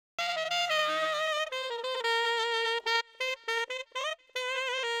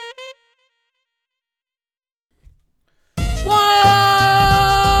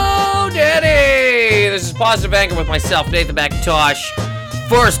Positive Anger with myself, Nathan McIntosh.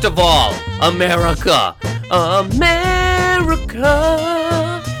 First of all, America. America.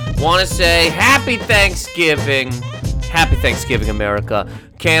 Want to say happy Thanksgiving. Happy Thanksgiving, America.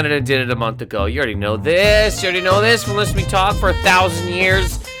 Canada did it a month ago. You already know this. From listening to me talk for 1,000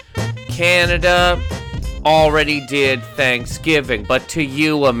 years. Canada already did Thanksgiving. But to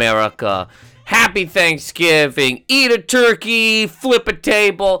you, America, happy Thanksgiving. Eat a turkey, flip a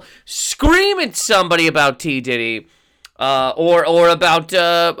table, scream at somebody about T. Diddy. Or about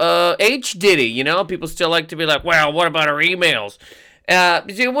H. Diddy, you know? People still like to be like, well, what about our emails?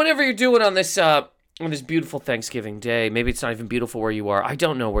 Whatever you're doing on this beautiful Thanksgiving day, maybe it's not even beautiful where you are. I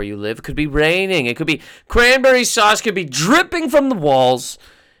don't know where you live. It could be raining. It could be cranberry sauce. Could be dripping from the walls.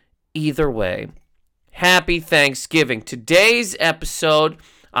 Either way, happy Thanksgiving. Today's episode,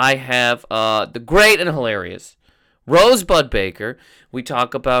 I have the great and hilarious Rosebud Baker. We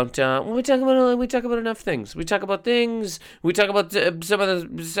talk about enough things. We talk about some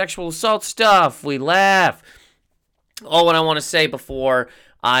of the sexual assault stuff. We laugh. Oh, and I want to say before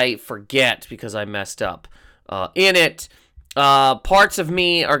I forget, because I messed up in it, parts of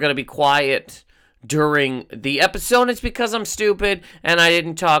me are going to be quiet during the episode. It's because I'm stupid and I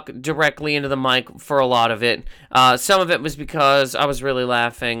didn't talk directly into the mic for a lot of it. Some of it was because I was really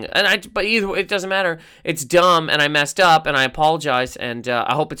laughing, but either way, it doesn't matter. It's dumb and I messed up and I apologize, and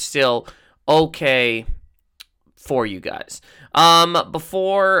I hope it's still okay for you guys.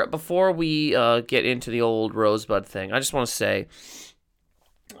 Before we get into the old Rosebud thing, I just want to say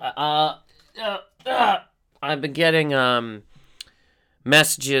I've been getting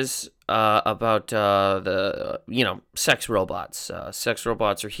messages about the sex robots. Sex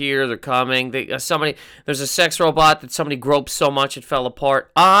robots are here. They're coming. There's a sex robot that somebody groped so much it fell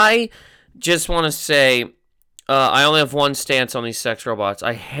apart. I just want to say I only have one stance on these sex robots.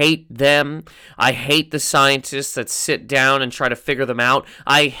 I hate them. I hate the scientists that sit down and try to figure them out.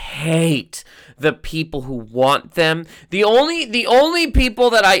 I hate the people who want them. The only people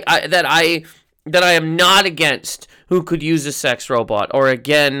that I am not against who could use a sex robot, or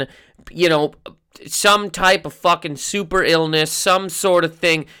again, some type of fucking super illness, some sort of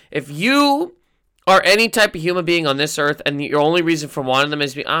thing. If you are any type of human being on this earth and your only reason for wanting them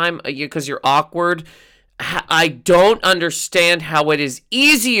is because you're awkward, I don't understand how it is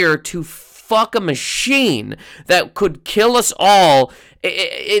easier to fuck a machine that could kill us all.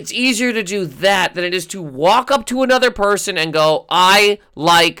 It's easier to do that than it is to walk up to another person and go, I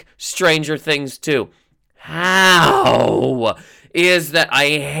like Stranger Things too. How is that? I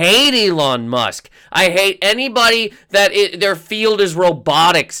hate Elon Musk. I hate anybody that their field is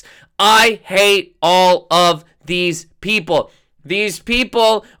robotics. I hate all of these people. These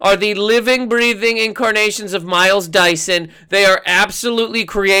people are the living, breathing incarnations of Miles Dyson. They are absolutely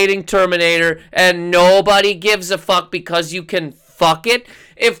creating Terminator, and nobody gives a fuck because you can fuck it.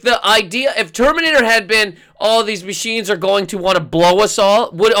 If Terminator had been, all these machines are going to want to blow us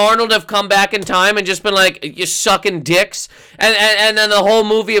all, would Arnold have come back in time and just been like, you're sucking dicks? And then the whole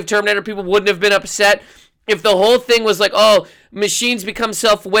movie of Terminator, people wouldn't have been upset? If the whole thing was like, oh, machines become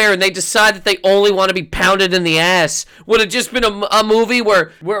self-aware and they decide that they only want to be pounded in the ass, would it just been a movie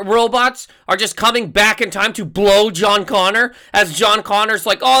where robots are just coming back in time to blow John Connor, as John Connor's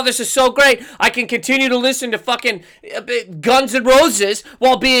like, oh, this is so great, I can continue to listen to fucking Guns N' Roses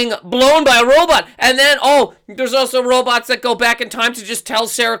while being blown by a robot. And then, oh, there's also robots that go back in time to just tell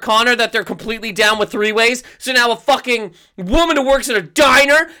Sarah Connor that they're completely down with three-ways. So now a fucking woman who works at a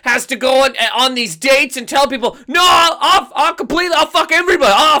diner has to go on these dates and tell people, no, I'll fuck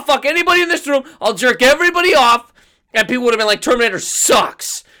everybody. I'll fuck anybody in this room. I'll jerk everybody off. And people would have been like, Terminator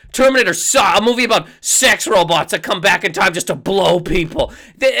sucks. Terminator sucks. A movie about sex robots that come back in time just to blow people.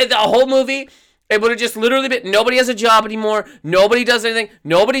 The whole movie, it would have just literally been, nobody has a job anymore. Nobody does anything.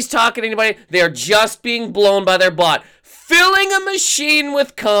 Nobody's talking to anybody. They are just being blown by their bot. Filling a machine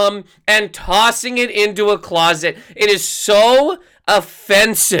with cum and tossing it into a closet. It is so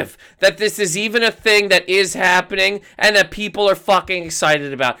offensive that this is even a thing that is happening and that people are fucking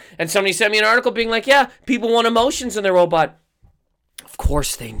excited about. And somebody sent me an article being like, yeah, people want emotions in their robot. Of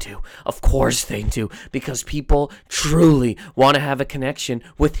course they do. Of course they do. Because people truly want to have a connection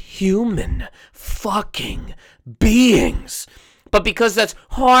with human fucking beings. But because that's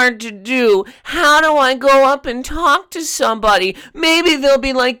hard to do, how do I go up and talk to somebody? Maybe they'll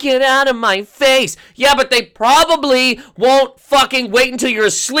be like, get out of my face. Yeah, but they probably won't fucking wait until you're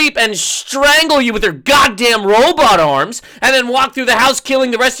asleep and strangle you with their goddamn robot arms, and then walk through the house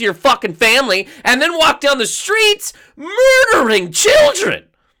killing the rest of your fucking family, and then walk down the streets murdering children.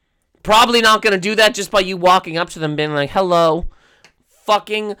 Probably not going to do that just by you walking up to them being like, hello.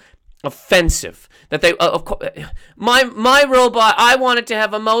 Fucking offensive. That they, of course, my robot, I want it to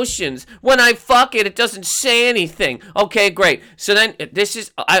have emotions. When I fuck it, it doesn't say anything. Okay, great. So then this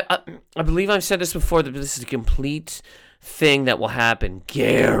is, I believe I've said this before, that this is a complete thing that will happen.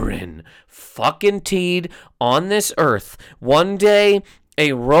 Garen fucking Teed on this earth. One day,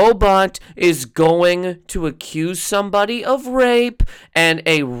 a robot is going to accuse somebody of rape, and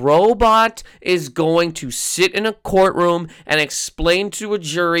a robot is going to sit in a courtroom and explain to a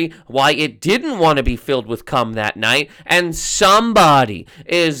jury why it didn't want to be filled with cum that night, and somebody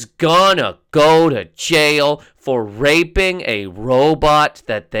is gonna go to jail for raping a robot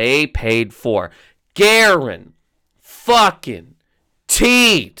that they paid for. Garen fucking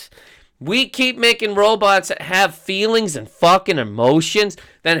Teed. We keep making robots that have feelings and fucking emotions,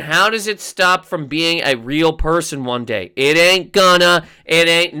 then how does it stop from being a real person one day? It ain't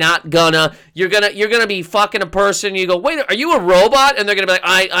not gonna. You're gonna be fucking a person, you go, wait, are you a robot? And they're gonna be like,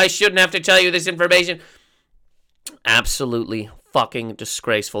 I shouldn't have to tell you this information. Absolutely fucking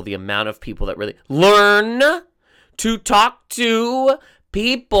disgraceful, the amount of people that really learn to talk to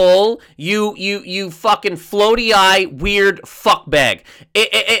people, you fucking floaty eye weird fuckbag.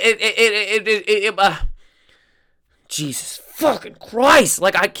 Jesus fucking Christ!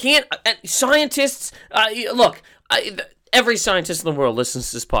 Like, I can't. Scientists, look. Every scientist in the world listens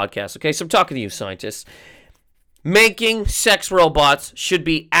to this podcast. Okay, so I'm talking to you, scientists. Making sex robots should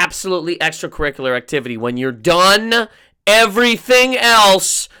be absolutely extracurricular activity. When you're done everything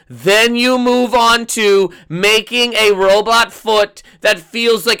else, then you move on to making a robot foot that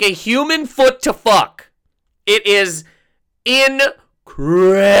feels like a human foot to fuck. It is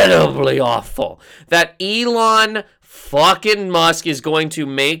incredibly awful that Elon fucking Musk is going to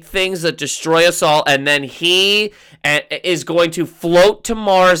make things that destroy us all, and then he is going to float to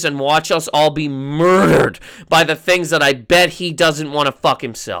Mars and watch us all be murdered by the things that I bet he doesn't want to fuck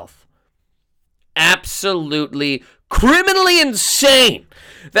himself. Absolutely criminally insane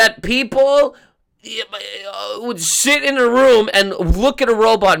that people would sit in a room and look at a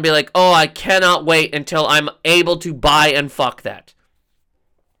robot and be like, oh, I cannot wait until I'm able to buy and fuck that.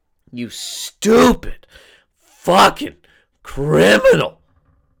 You stupid fucking criminal.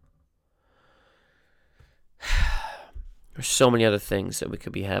 There's so many other things that we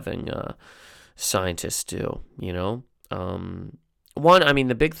could be having scientists do, you know? One, I mean,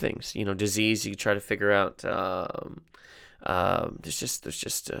 the big things, you know, disease, you try to figure out, there's just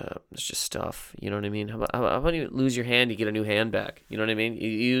stuff, you know what I mean? How about you lose your hand, you get a new hand back, you know what I mean? You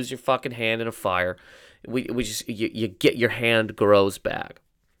use your fucking hand in a fire, you get your hand grows back.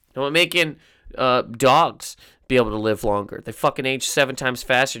 And we're making dogs be able to live longer. They fucking age 7 times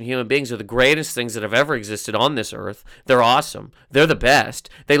faster than human beings. They're the greatest things that have ever existed on this earth. They're awesome. They're the best.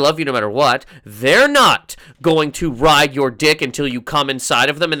 They love you no matter what. They're not going to ride your dick until you come inside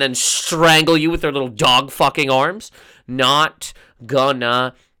of them and then strangle you with their little dog fucking arms. Not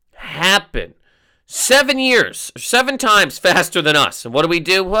gonna happen. 7 years, 7 times faster than us. And what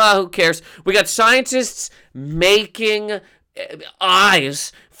do? Well, who cares? We got scientists making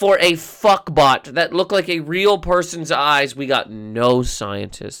eyes for a fuckbot that look like a real person's eyes. We got no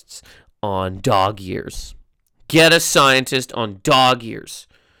scientists on dog ears. Get a scientist on dog ears.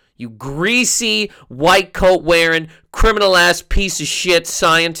 You greasy, white coat wearing, criminal ass piece of shit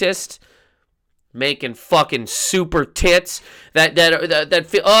scientist. Making fucking super tits that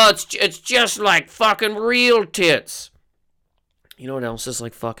feel, it's just like fucking real tits. You know what else is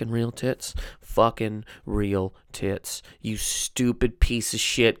like fucking real tits? Fucking real tits. You stupid piece of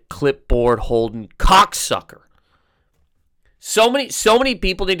shit, clipboard holding cocksucker. So many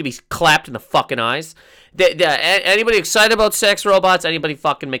people need to be clapped in the fucking eyes. Anybody excited about sex robots? Anybody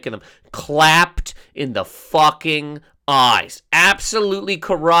fucking making them clapped in the fucking eyes? Absolutely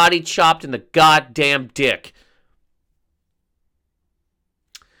karate chopped in the goddamn dick.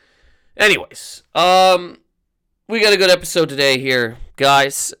 Anyways, we got a good episode today here,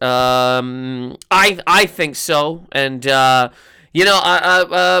 guys. I think so, and you know,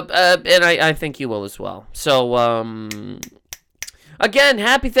 and I think you will as well. So, again,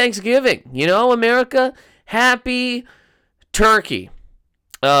 happy Thanksgiving. You know, America, happy turkey.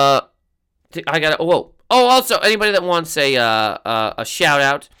 I got whoa. Oh, also, anybody that wants a shout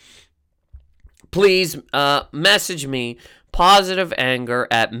out, please message me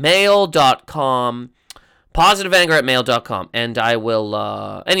positiveanger@mail.com. positiveanger@mail.com, and I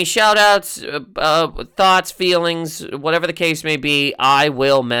will, any shout-outs, thoughts, feelings, whatever the case may be, I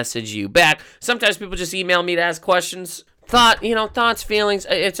will message you back. Sometimes people just email me to ask questions. Thoughts, feelings,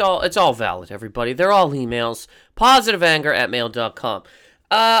 it's all valid, everybody. They're all emails. positiveanger@mail.com.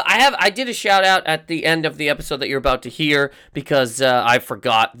 I did a shout out at the end of the episode that you're about to hear because I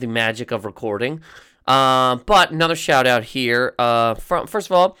forgot the magic of recording. But another shout out here. First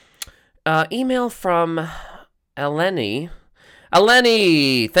of all, email from Eleni.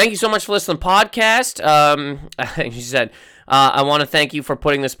 Eleni, thank you so much for listening to the podcast. She said, I want to thank you for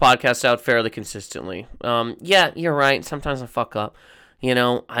putting this podcast out fairly consistently. Yeah, you're right. Sometimes I fuck up. You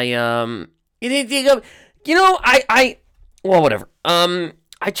know, well, whatever. I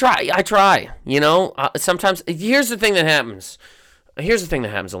try, you know, sometimes, here's the thing that happens,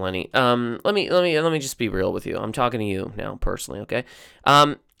 Eleni. Let me just be real with you. I'm talking to you now, personally, okay?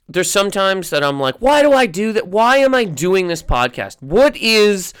 There's sometimes that I'm like, why do I do that? Why am I doing this podcast? What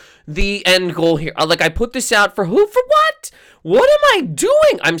is the end goal here? Like, I put this out for who, for what? What am I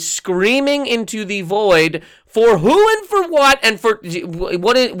doing? I'm screaming into the void for who and for what, and for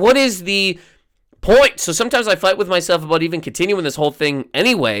what is the point? So sometimes I fight with myself about even continuing this whole thing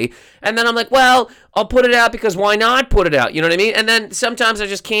anyway, and then I'm like, well, I'll put it out because why not put it out? You know what I mean? And then sometimes I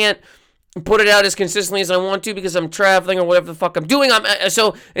just can't put it out as consistently as I want to because I'm traveling or whatever the fuck I'm doing.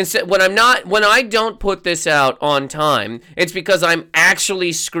 So instead, when I don't put this out on time, it's because I'm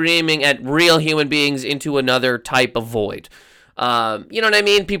actually screaming at real human beings into another type of void. You know what I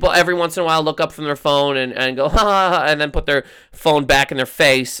mean? People every once in a while look up from their phone and go, ha, ha, ha, and then put their phone back in their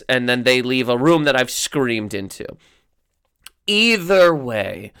face, and then they leave a room that I've screamed into. Either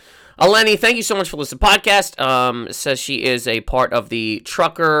way, Eleni, thank you so much for listening to the podcast. Says she is a part of the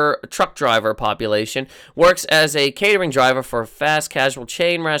truck driver population, works as a catering driver for a fast casual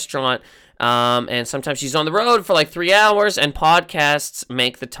chain restaurant, and sometimes she's on the road for like 3 hours, and podcasts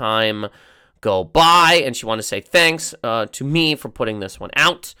make the time go by, and she wanted to say thanks to me for putting this one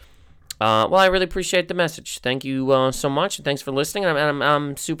out. Well, I really appreciate the message. Thank you so much, and thanks for listening.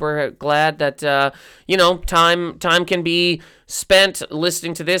 I'm super glad that time can be spent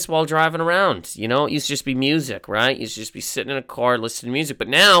listening to this while driving around. You know, it used to just be music, right? You used to just be sitting in a car listening to music. But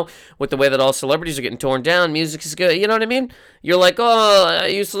now, with the way that all celebrities are getting torn down, music is good. You know what I mean? You're like, oh, I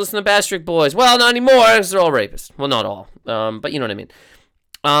used to listen to Backstreet Boys. Well, not anymore, because they're all rapists. Well, not all, but you know what I mean.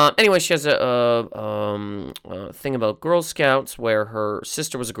 Anyway, she has a thing about Girl Scouts where her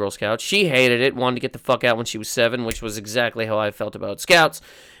sister was a Girl Scout. She hated it, wanted to get the fuck out when she was 7, which was exactly how I felt about Scouts.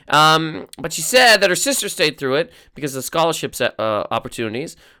 But she said that her sister stayed through it because of the scholarships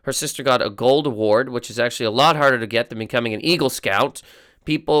opportunities. Her sister got a gold award, which is actually a lot harder to get than becoming an Eagle Scout.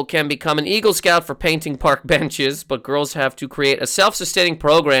 People can become an Eagle Scout for painting park benches, but girls have to create a self-sustaining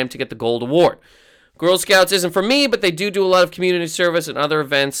program to get the gold award. Girl Scouts isn't for me, but they do a lot of community service and other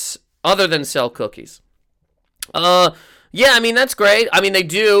events other than sell cookies. Yeah, I mean, that's great. I mean, they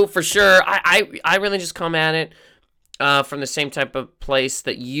do, for sure. I really just come at it from the same type of place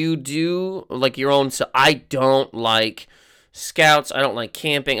that you do, like your own. So I don't like Scouts. I don't like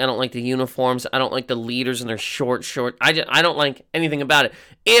camping. I don't like the uniforms. I don't like the leaders and their short. I don't like anything about it.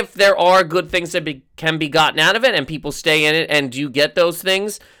 If there are good things that can be gotten out of it and people stay in it and do get those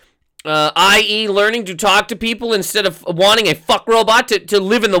things, i.e. learning to talk to people instead of wanting a fuck robot to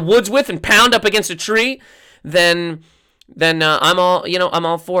live in the woods with and pound up against a tree, then I'm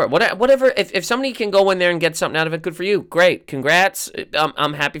all for it. Whatever, if somebody can go in there and get something out of it, good for you. Great, congrats.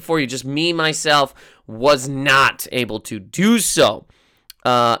 I'm happy for you. Just me, myself, was not able to do so.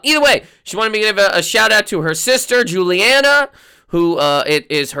 Either way, she wanted me to give a shout out to her sister, Juliana, who it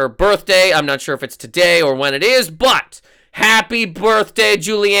is her birthday. I'm not sure if it's today or when it is, but happy birthday,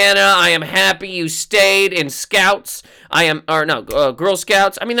 Juliana. I am happy you stayed in Scouts. Girl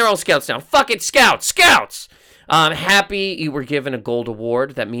Scouts. I mean, they're all Scouts now. Fuck it, Scouts. I'm happy you were given a gold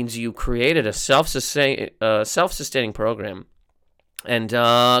award. That means you created a self-sustaining program. And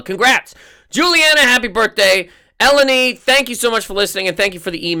congrats. Juliana, happy birthday. Eleni, thank you so much for listening, and thank you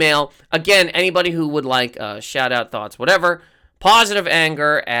for the email. Again, anybody who would like shout-out, thoughts, whatever,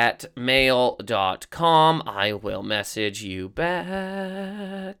 positiveanger@mail.com. I will message you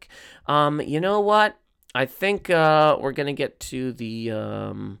back. You know what? I think we're gonna get to the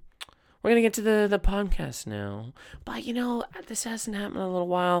podcast now. But this hasn't happened in a little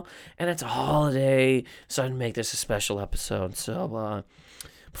while, and it's a holiday, so I'd make this a special episode. So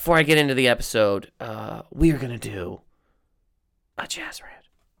before I get into the episode, we are gonna do a jazz rant.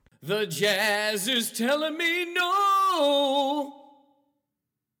 The jazz is telling me no,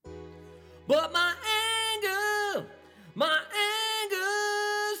 but my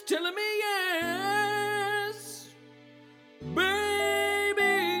anger's telling me yes.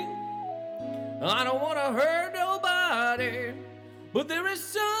 Baby, I don't want to hurt nobody, but there is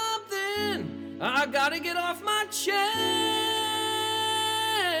something I gotta get off my chest.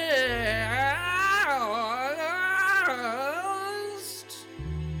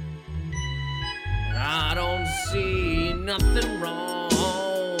 nothing wrong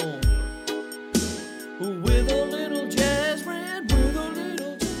with a little jazz rant, with a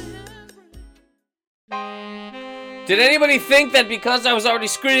little jazz rant. Did anybody think that because I was already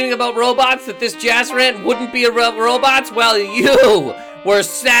screaming about robots that this jazz rant wouldn't be about robots? Well, you were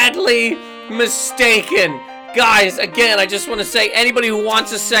sadly mistaken. Guys, again, I just want to say, anybody who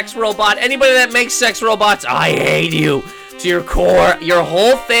wants a sex robot, anybody that makes sex robots, I hate you to your core. Your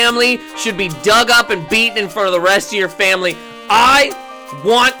whole family should be dug up and beaten in front of the rest of your family. I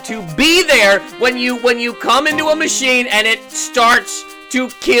want to be there when you come into a machine and it starts to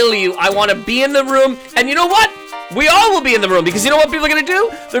kill you. I want to be in the room, and you know what? We all will be in the room, because you know what people are going to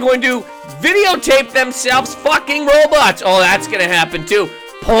do? They're going to videotape themselves fucking robots. Oh, that's going to happen too.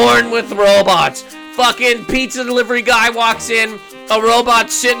 Porn with robots. Fucking pizza delivery guy walks in, a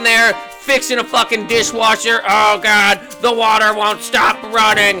robot sitting there fixing a fucking dishwasher. Oh god, the water won't stop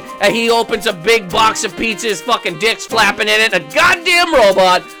running. And he opens a big box of pizzas, fucking dick's flapping in it. A goddamn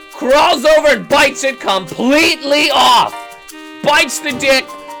robot crawls over and bites it completely off. Bites the dick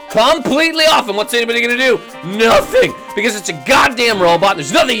completely off. And what's anybody gonna do? Nothing. Because it's a goddamn robot and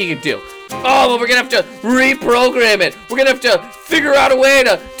there's nothing you can do. Oh, well, we're gonna have to reprogram it. We're gonna have to figure out a way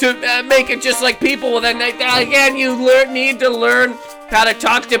to make it just like people. Well, then again, you need to learn how to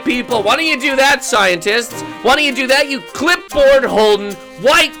talk to people. Why don't you do that, scientists? Why don't you do that, you clipboard-holding,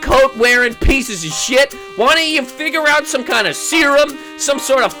 white coat-wearing pieces of shit? Why don't you figure out some kind of serum, some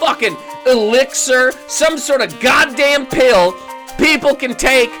sort of fucking elixir, some sort of goddamn pill people can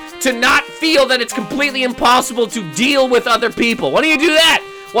take to not feel that it's completely impossible to deal with other people? Why don't you do that?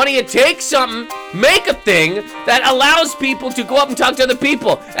 Why don't you take something, make a thing that allows people to go up and talk to other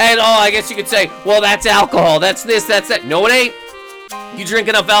people? And, oh, I guess you could say, well, that's alcohol, that's this, that's that. No, it ain't. You drink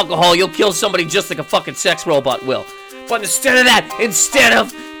enough alcohol, you'll kill somebody just like a fucking sex robot will. But instead of that, instead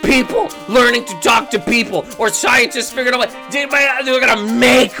of people learning to talk to people, or scientists figuring out what, they're gonna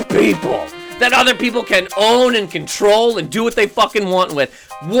make people that other people can own and control and do what they fucking want with.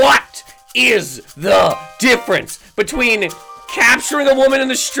 What is the difference between capturing a woman in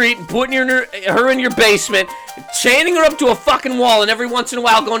the street and putting her in your basement, chaining her up to a fucking wall, and every once in a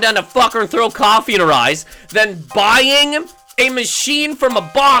while going down to fuck her and throw coffee in her eyes, than buying a machine from a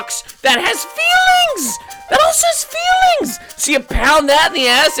box that has feelings? That also has feelings. So you pound that in the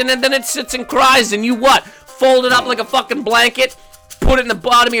ass, and then it sits and cries, and you what? Fold it up like a fucking blanket, put it in the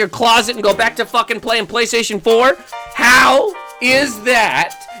bottom of your closet, and go back to fucking playing PlayStation 4? How is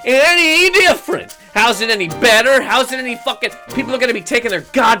that any different? How's it any better? How's it any fucking... People are gonna be taking their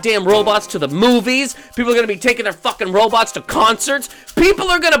goddamn robots to the movies. People are gonna be taking their fucking robots to concerts. People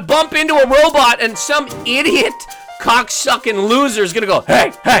are gonna bump into a robot and some idiot cocksucking loser is gonna go,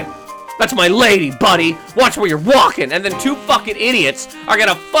 hey, that's my lady, buddy. Watch where you're walking. And then two fucking idiots are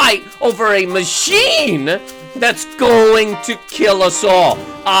gonna fight over a machine that's going to kill us all.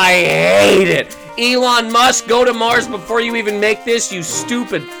 I hate it. Elon Musk, go to Mars before you even make this, you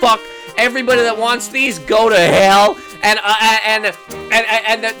stupid fuck. Everybody that wants these, go to hell. And the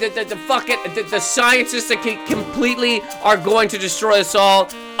fucking the scientists that completely are going to destroy us all.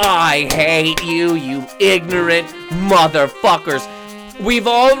 I hate you, you ignorant motherfuckers. We've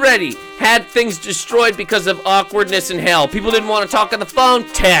already had things destroyed because of awkwardness in hell. People didn't want to talk on the phone,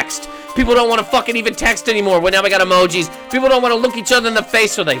 text. People don't want to fucking even text anymore. Well, now we got emojis. People don't want to look each other in the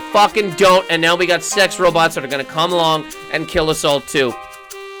face, so they fucking don't. And now we got sex robots that are going to come along and kill us all too.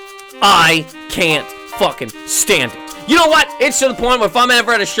 I can't fucking stand it. You know what? It's to the point where if I'm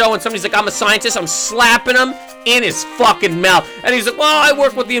ever at a show and somebody's like, I'm a scientist, I'm slapping him in his fucking mouth. And he's like, well, I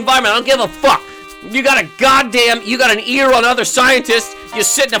work with the environment. I don't give a fuck. You got an ear on other scientists. You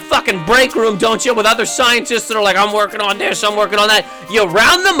sit in a fucking break room, don't you, with other scientists that are like, I'm working on this, I'm working on that. You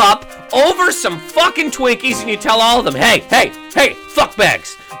round them up over some fucking Twinkies and you tell all of them, hey,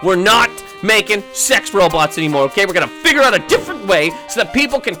 fuckbags, we're not making sex robots anymore, okay? We're gonna figure out a different way so that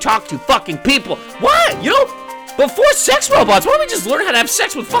people can talk to fucking people. What? You know, before sex robots, why don't we just learn how to have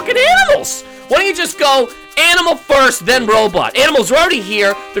sex with fucking animals? Why don't you just go animal first, then robot? Animals are already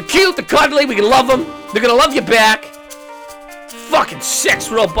here. They're cute, they're cuddly, we can love them. They're gonna love you back. Fucking sex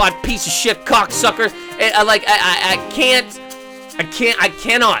robot piece of shit cocksucker. I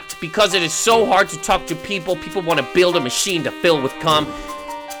cannot, because it is so hard to talk to people. People want to build a machine to fill with cum.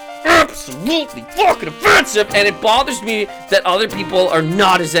 Absolutely fucking offensive, and it bothers me that other people are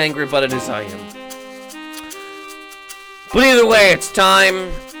not as angry about it as I am. But either way, it's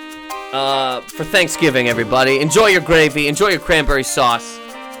time for Thanksgiving, everybody. Enjoy your gravy, enjoy your cranberry sauce,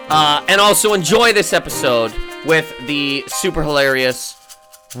 and also enjoy this episode with the super hilarious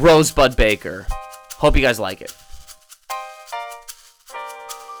Rosebud Baker. Hope you guys like it.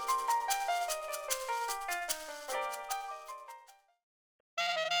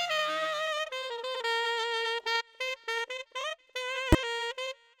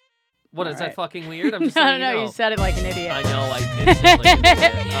 What, is that right. fucking weird? I'm just No, saying. you said it like an idiot. I know, I instantly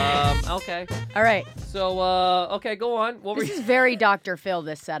did. Okay. All right. So, okay, go on. What were This you? is very Dr. Phil,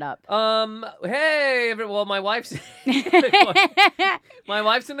 this setup. Hey, well, my wife's my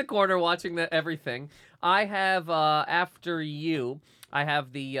wife's in the corner watching everything. I have after you. I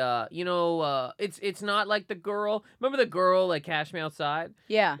have the it's not like the girl. Remember the girl like Cash Me Outside?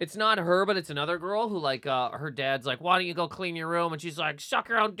 Yeah. It's not her, but it's another girl who like her dad's like, "Why don't you go clean your room?" And she's like, "Suck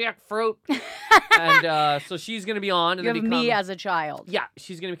your own dick, fruit." And so she's gonna be on and You then have become me as a child. yeah,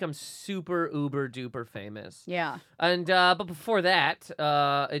 she's gonna become super uber duper famous. Yeah. And but before that,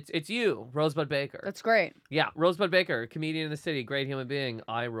 it's you, Rosebud Baker. That's great. Yeah, Rosebud Baker, comedian in the city, great human being.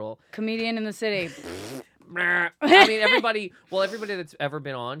 Eye roll. Comedian in the city. I mean, everybody that's ever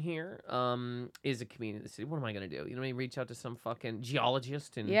been on here is a comedian in the city. What am I going to do? You know what I mean? Reach out to some fucking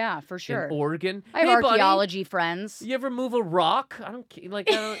geologist in, Yeah, for sure. in Oregon. I have Hey, buddy, archaeology friends. you ever move a rock? I don't care. Like,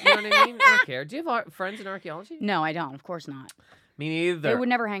 you know what I mean? I don't care. Do you have friends in archaeology? No, I don't. Of course not. Me neither. They would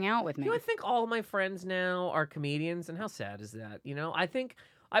never hang out with me. You know, I think all my friends now are comedians, and how sad is that? You know, I think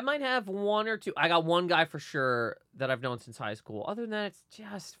I might have one or two. I got one guy for sure that I've known since high school. Other than that, it's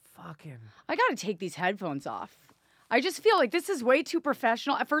just fucking. I got to take these headphones off. I just feel like this is way too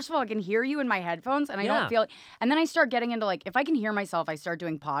professional. First of all, I can hear you in my headphones, and I Yeah. don't feel. And then I start getting into like, if I can hear myself, I start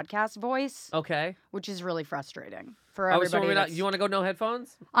doing podcast voice, Okay. which is really frustrating for Oh, so everybody. we're not, that's- you want to go no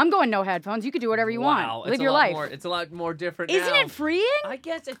headphones? I'm going no headphones. You could do whatever you Wow, want. Live it's your a lot life. More, it's a lot more different Isn't now. it freeing? I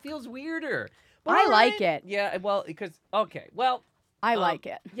guess it feels weirder. But I all like right. it. Yeah, well, because okay, well, I like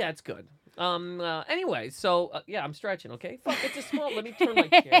it. yeah, it's good. Anyway, so yeah, I'm stretching. Okay, fuck, it's a small. Let me turn my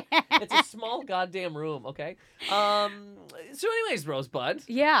chair. It's a small goddamn room. Okay. So, anyways, Rosebud,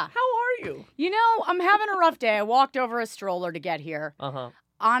 Yeah. how are you? You know, I'm having a rough day. I walked over a stroller to get here.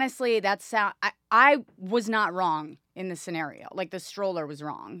 Honestly, I was not wrong in the scenario. Like, the stroller was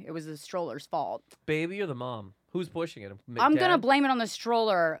wrong. It was the stroller's fault. Baby or the mom? Who's pushing it? I'm going to Dad? blame it on the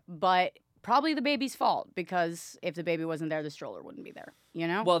stroller, but probably the baby's fault, because if the baby wasn't there, the stroller wouldn't be there, you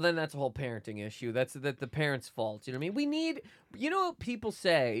know? Well, then that's a whole parenting issue. That's the parents' fault. You know what I mean? We need, you know, people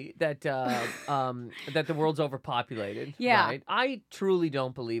say that that the world's overpopulated. Yeah. Right? I truly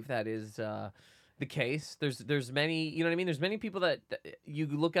don't believe that is the case. There's many, you know what I mean? There's many people that you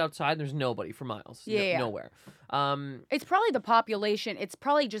look outside and there's nobody for miles. Yeah. Nowhere. It's probably the population. It's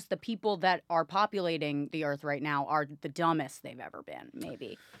probably just the people that are populating the earth right now are the dumbest they've ever been,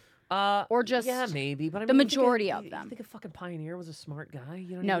 maybe. Or just yeah, maybe, but I mean, the you think majority of them. You think a fucking pioneer was a smart guy? You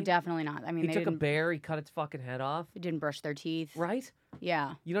know what I No, mean? definitely not. I mean, He they took a didn't, bear, he cut its fucking head off, they didn't brush their teeth. right?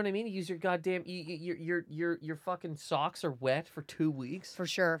 Yeah, You know what I mean? You use your goddamn your fucking socks are wet for 2 weeks. for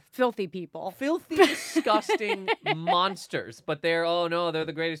sure. Filthy people. Filthy, disgusting monsters. But they're they're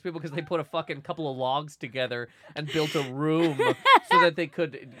the greatest people because they put a fucking couple of logs together and built a room so that they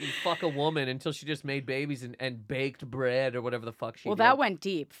could fuck a woman until she just made babies and baked bread or whatever the fuck she Well, did. that went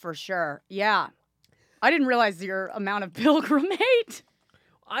deep for sure. Yeah. I didn't realize your amount of pilgrimage.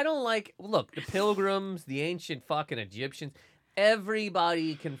 I don't like. Look, the pilgrims, the ancient fucking Egyptians.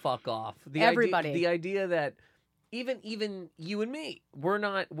 Everybody can fuck off. Everybody. The idea that even you and me,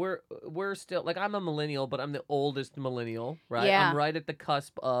 we're still like, I'm a millennial, but I'm the oldest millennial, right? Yeah. I'm right at the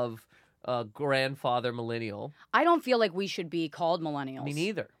cusp of grandfather millennial. I don't feel like we should be called millennials. Me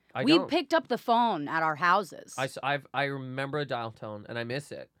neither. I We don't. picked up the phone at our houses. I remember a dial tone and I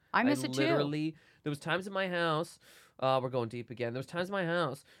miss it. I miss it too. Literally, there was times in my house. We're going deep again. There was times in my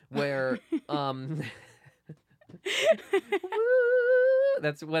house where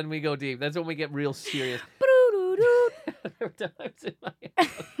that's when we go deep. That's when we get real serious. There were times in my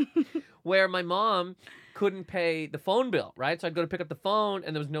house where my mom couldn't pay the phone bill, right? So I'd go to pick up the phone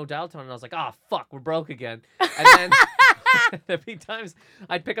and there was no dial tone, and I was like, "Ah, fuck, we're broke again." And then there'd be times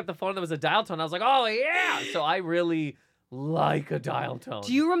I'd pick up the phone and there was a dial tone. I was like, "Oh yeah!" So I really like a dial tone.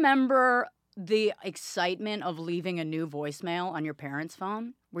 Do you remember the excitement of leaving a new voicemail on your parents'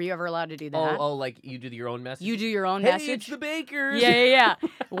 phone? Were you ever allowed to do that? Oh, like you do your own message? You do your own Hey, message? it's the Bakers. Yeah.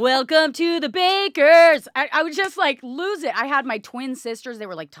 Welcome to the Bakers. I would just like lose it. I had my twin sisters. They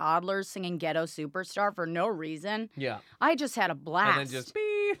were like toddlers singing Ghetto Superstar for no reason. Yeah. I just had a blast. And then just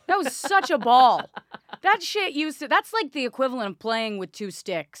beep. That was such a ball. That shit that's like the equivalent of playing with two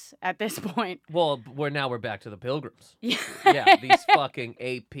sticks at this point. Well, we're back to the Pilgrims. Yeah. Yeah, these fucking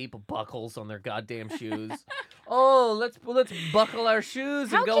 8 people buckles on their goddamn shoes. Oh, let's buckle our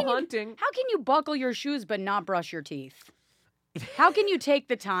shoes and go hunting. How can you buckle your shoes but not brush your teeth? How can you take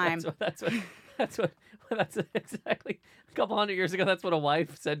the time? That's exactly a couple hundred years ago. That's what a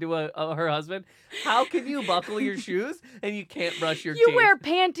wife said to her husband. How can you buckle your shoes and you can't brush your teeth? You wear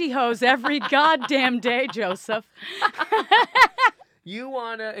pantyhose every goddamn day, Joseph. You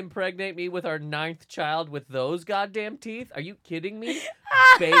want to impregnate me with our 9th child with those goddamn teeth? Are you kidding me?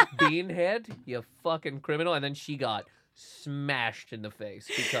 Baked bean head, you fucking criminal. And then she got smashed in the face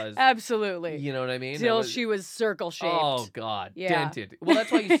because... Absolutely. You know what I mean? Till she was circle-shaped. Oh, God. Yeah. Dented. Well,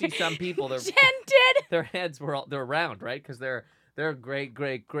 that's why you see some people... Dented? Their heads they're round, right? Because their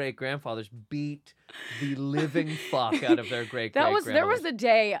great-great-great-grandfathers beat the living fuck out of their great-great-grandmothers.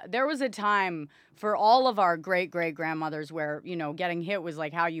 There was a time for all of our great-great-grandmothers where, getting hit was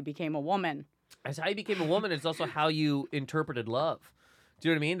like how you became a woman. It's how you became a woman. It's also how you interpreted love. Do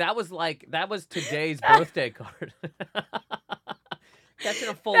you know what I mean? That was today's birthday card. Catching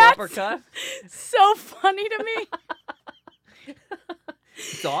a full uppercut. So funny to me.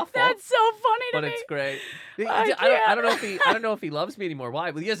 It's awful. That's so funny to me. But it's great. I don't know if he loves me anymore.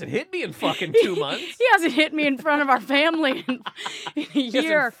 Why? Well, he hasn't hit me in fucking 2 months. He hasn't hit me in front of our family in a year. He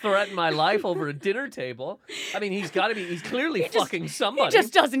hasn't threatened my life over a dinner table. I mean, he's clearly fucking somebody. He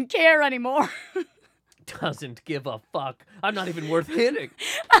just doesn't care anymore. Doesn't give a fuck. I'm not even worth hitting.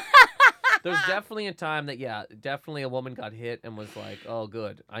 There's definitely a time that, definitely a woman got hit and was like, oh,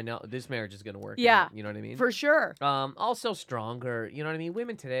 good. I know this marriage is going to work. Yeah. You know what I mean? For sure. Also stronger. You know what I mean?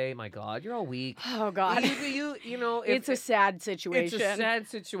 Women today, my God, you're all weak. Oh, God. You know. It's a sad situation. It's a sad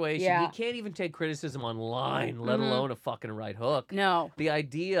situation. Yeah. You can't even take criticism online, let alone a fucking right hook. No. The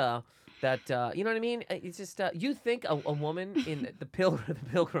idea that, you know what I mean? It's just, you think a woman in the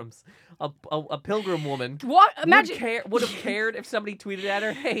Pilgrims, a pilgrim woman, would have cared if somebody tweeted at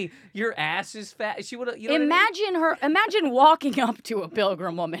her, hey, your ass is fat. She would have, you know Imagine walking up to a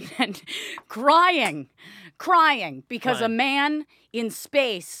pilgrim woman and crying because a man in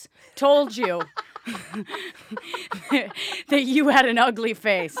space told you that you had an ugly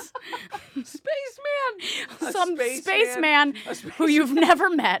face. Spaceman who you've never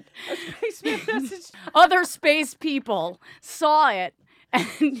met. A spaceman message. Other space people saw it.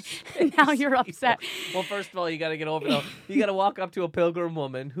 And now you're upset. Well, first of all, you got to get over though. You got to walk up to a pilgrim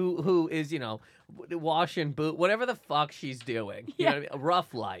woman who is, washing boot, whatever the fuck she's doing. You know what I mean? A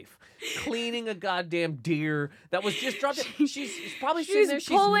rough life. Cleaning a goddamn deer that was just dropped. She's probably sitting there.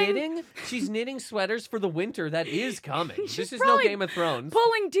 She's knitting sweaters for the winter that is coming. This is no Game of Thrones.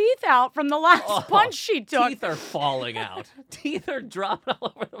 Pulling teeth out from the last punch she took. Teeth are falling out. Teeth are dropping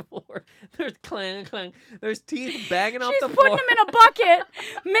all over the floor. There's clang, clang. There's teeth banging off the floor. She's putting them in a bucket,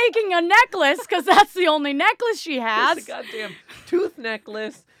 making a necklace because that's the only necklace she has. It's a goddamn tooth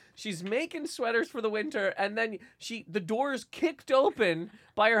necklace. She's making sweaters for the winter, and then the door is kicked open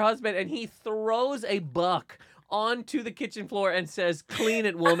by her husband, and he throws a buck onto the kitchen floor and says, "Clean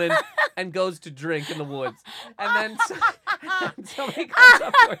it, woman," and goes to drink in the woods. And then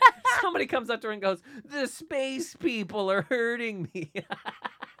somebody comes up to her and goes, "The space people are hurting me."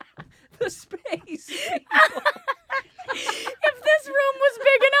 The space people. If this room was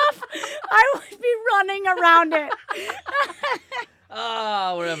big enough, I would be running around it.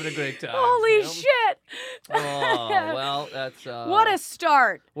 Oh, we're having a great time. Holy shit. Oh, well, that's... what a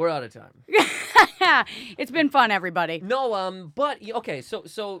start. We're out of time. It's been fun, everybody. No, but, okay,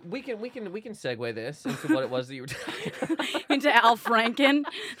 so we can segue this into what it was that you were talking about. Into Al Franken.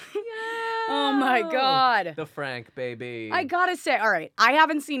 Yeah. Oh, my God. The Frank, baby. I gotta say, all right, I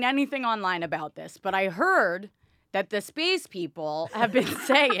haven't seen anything online about this, but I heard that the space people have been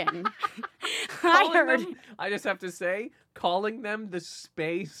saying... I just have to say, calling them the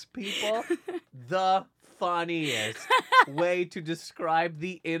space people, the funniest way to describe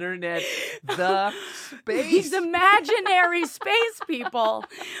the internet. The space. These imaginary space people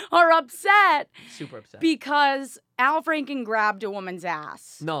are upset. Super upset. Because Al Franken grabbed a woman's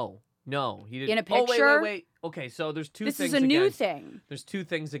ass. No, he didn't. In a picture? Oh, wait. Okay, so there's two things This is a new thing. There's two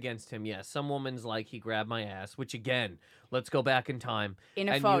things against him, yes. Some woman's like, he grabbed my ass, which again, let's go back in time. In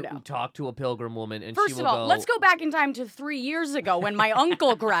a photo. You talk to a pilgrim woman and First she will of all, go... let's go back in time to 3 years ago when my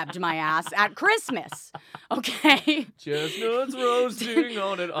uncle grabbed my ass at Christmas. Okay? Chestnuts roasting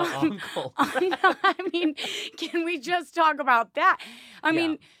on it, uncle. I mean, can we just talk about that? I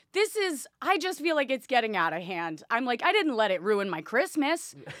mean... I just feel like it's getting out of hand. I'm like, I didn't let it ruin my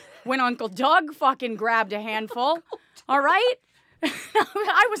Christmas when Uncle Doug fucking grabbed a handful. All right?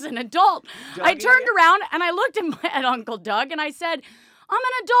 I was an adult. Dougie. I turned around and I looked at Uncle Doug and I said, I'm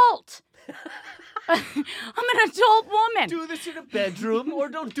an adult. I'm an adult woman. Do this in a bedroom or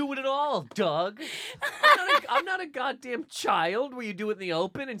don't do it at all, Doug. I'm not a goddamn child where you do it in the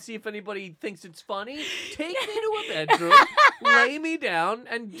open and see if anybody thinks it's funny. Take me to a bedroom, lay me down,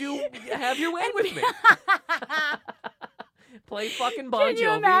 and have your way with me. Play fucking Bon Jovi. Can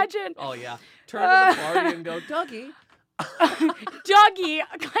you imagine? Oh, yeah. Turn to the party and go, Dougie, Dougie.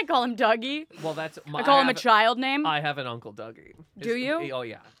 I call him Dougie. Well, that's my. I call him a child name. I have an Uncle Dougie. Do you? Oh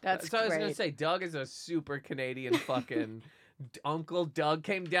yeah. That's so I was gonna great. say Doug is a super Canadian fucking Uncle Doug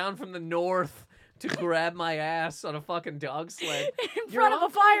came down from the north to grab my ass on a fucking dog sled In front of a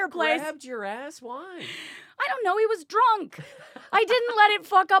fireplace. Grabbed your ass? Why? I don't know. He was drunk. I didn't let it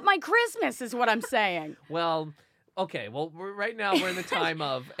fuck up my Christmas, is what I'm saying. Well, okay. Well, right now we're in the time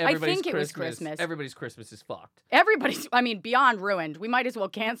of everybody's think it was Christmas. Christmas. Everybody's Christmas is fucked. Everybody's, beyond ruined. We might as well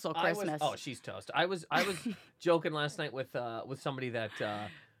cancel Christmas. She's toast. I was joking last night with somebody that.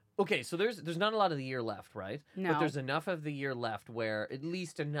 Okay, so there's not a lot of the year left, right? No. But there's enough of the year left where at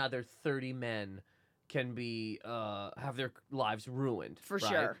least another 30 men can be have their lives ruined. For right?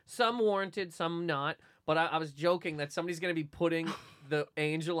 sure. Some warranted, some not. But I was joking that somebody's gonna be putting the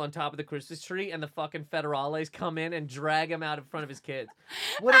angel on top of the Christmas tree, and the fucking federales come in and drag him out in front of his kids.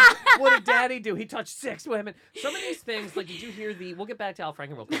 What did Daddy do? He touched 6 women. Some of these things, like, did you hear the? We'll get back to Al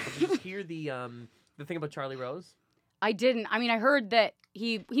Franken real quick. But did you hear the thing about Charlie Rose? I didn't. I mean, I heard that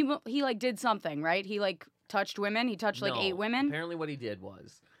he like did something, right? He like touched women. He touched like No, 8 women. Apparently, what he did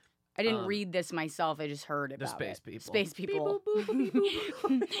was. I didn't read this myself. I just heard about space it. people. Space people. Beep, boop, boop, beep,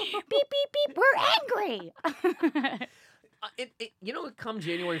 boop. Beep, beep, beep. We're angry. Come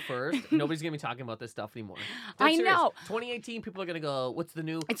January 1st, nobody's going to be talking about this stuff anymore. I Serious. know. 2018, people are going to go, what's the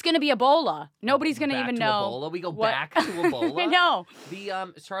new? It's going to be Ebola. Nobody's going to Back even to know. Ebola. We go what- back to Ebola. I know.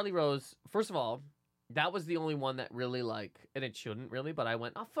 The Charlie Rose, first of all, that was the only one that really, like, and it shouldn't really, but I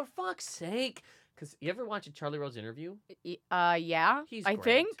went, oh, for fuck's sake. Because you ever watch a Charlie Rose interview? Yeah. He's I great.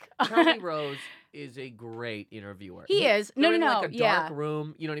 think. Charlie Rose is a great interviewer. He is. They're No. in like a Yeah. dark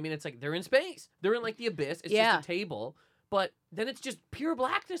room. You know what I mean? It's like they're in space. They're in like the abyss. It's Yeah. just a table. But then it's just pure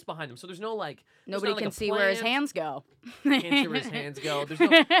blackness behind them. So there's no like there's Nobody not, like, can a see where his plant. hands go. Can't see where his hands go. There's no,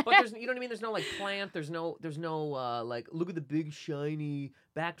 but there's you know what I mean. There's no like plant. There's no like look at the big shiny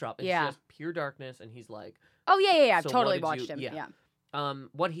backdrop. It's Yeah. just pure darkness. And he's like, Oh yeah. I've So totally what did watched you- him. yeah. Yeah.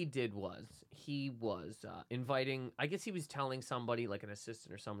 what he did was he was inviting. I guess he was telling somebody like an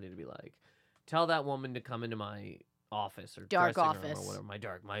assistant or somebody to be like, tell that woman to come into my office or Dark dressing room office. or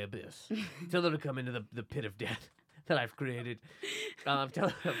whatever, my abyss. Tell her to come into the pit of death that I've created. Tell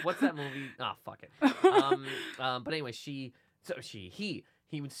her, what's that movie? Ah, fuck it. But anyway, he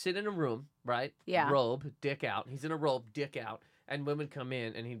would sit in a room, right? Yeah. Robe, dick out. He's in a robe, dick out, and women come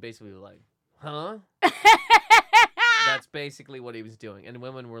in, and he'd basically be like, huh? That's basically what he was doing, and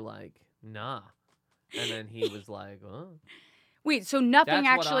women were like, nah. And then he was like, oh. Wait, so nothing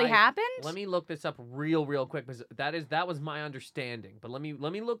That's what actually I- happened? Let me look this up real quick because that was my understanding. But let me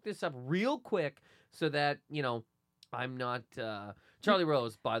look this up real quick so that I'm not. Charlie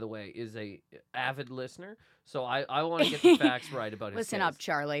Rose, by the way, is a avid listener, so I want to get the facts right about his Listen up, case.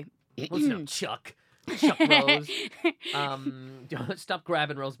 Charlie. Listen up, Chuck Rose. Stop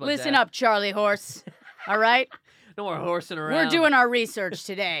grabbing Rosebud's Listen ass. up, Charlie Horse. All right? No more horsing around. We're doing our research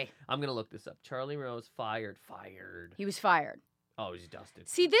today. I'm gonna look this up. Charlie Rose fired. He was fired. Oh, he's dusted.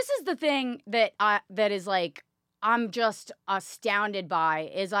 See, this is the thing that is like I'm just astounded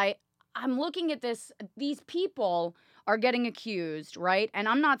by is I'm looking at this. These people are getting accused, right? And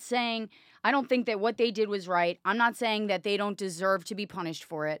I'm not saying I don't think that what they did was right. I'm not saying that they don't deserve to be punished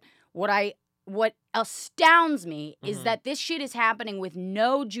for it. What astounds me is Mhm. that this shit is happening with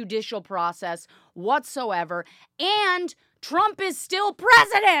no judicial process whatsoever, and Trump is still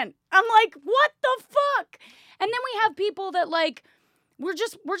president. I'm like, what the fuck? And then we have people that like we're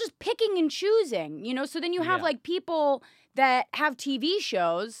just picking and choosing, So then you have Yeah. like people that have TV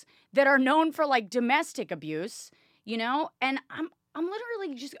shows that are known for like domestic abuse, and I'm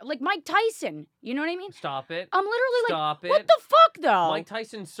literally just like Mike Tyson, you know what I mean? Stop it. I'm literally Stop like, what it. the fuck though? Mike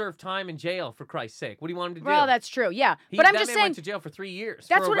Tyson served time in jail, for Christ's sake. What do you want him to do? Well, that's true, yeah. But I'm that just man saying. went to jail for 3 years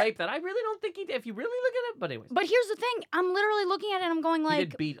That's for a what I- rape that I really don't think he did. If you really look at it, but anyways, But here's the thing. I'm literally looking at it and I'm going he like,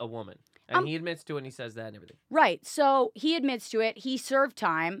 did beat a woman, and he admits to it, and he says that and everything. right. So he admits to it. He served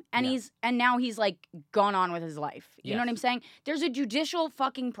time and Yeah. now he's like gone on with his life. You know what Yes. I'm saying? There's a judicial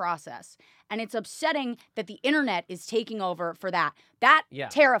fucking process. And it's upsetting that the internet is taking over for that. That Yeah.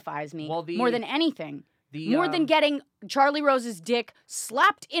 terrifies me Well, more than anything. The More than getting Charlie Rose's dick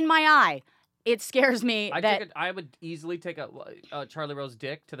slapped in my eye. It scares me that I would easily take a Charlie Rose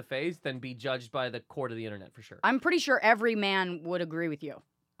dick to the face than be judged by the court of the internet for sure. I'm pretty sure every man would agree with you.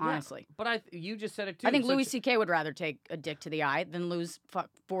 Yeah, Honestly. but you just said it too. I think So Louis C.K. would rather take a dick to the eye than lose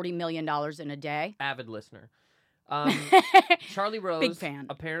 $40 million in a day. avid listener. Charlie Rose Big fan.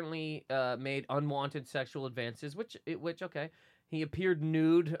 apparently made unwanted sexual advances, which okay, He appeared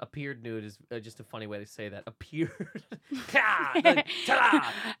nude. Appeared nude is just a funny way to say that. Appeared.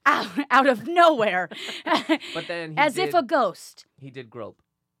 out of nowhere. But then As if a ghost. He did grope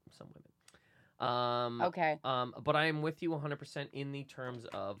some women. Okay. But I am with you 100% in the terms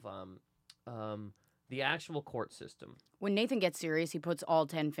of the actual court system. When Nathan gets serious, he puts all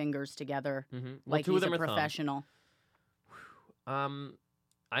 10 fingers together like two he's of them a are thumb. professional. I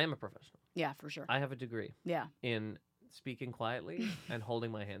am a professional. Yeah, for sure. I have a degree Yeah. in speaking quietly and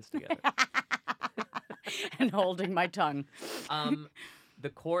holding my hands together. And holding my tongue.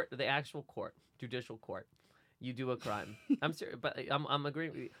 The actual court, judicial court, you do a crime. I'm serious, but I'm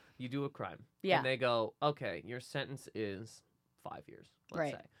agreeing with you. You do a crime. Yeah. And they go, okay, your sentence is 5 years,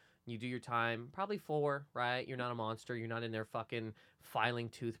 let's say. You do your time, probably 4, right? You're not a monster. You're not in there fucking filing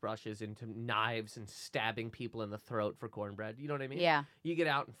toothbrushes into knives and stabbing people in the throat for cornbread. You know what I mean? Yeah. You get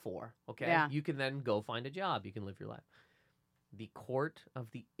out in 4, okay? Yeah. You can then go find a job. You can live your life. The court of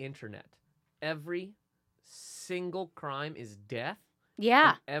the internet. Every single crime is death.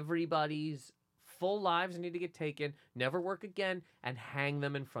 Yeah. And everybody's full lives need to get taken, never work again, and hang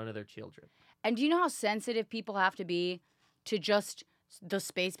them in front of their children. And do you know how sensitive people have to be to just the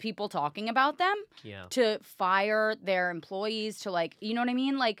space people talking about them? Yeah. To fire their employees, to like, you know what I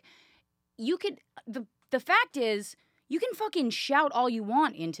mean? Like, you could, the fact is, you can fucking shout all you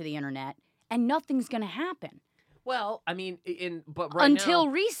want into the internet and nothing's gonna happen. Well, I mean, but right Until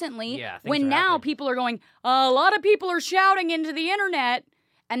now, recently, yeah, when now happening. people are going, a lot of people are shouting into the internet,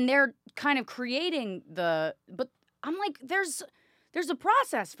 and they're kind of creating but I'm like, there's a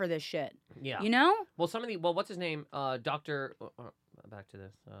process for this shit. Yeah. You know? Well, what's his name? Dr. Back to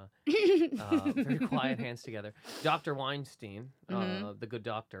this. Very quiet, hands together. Dr. Weinstein, the good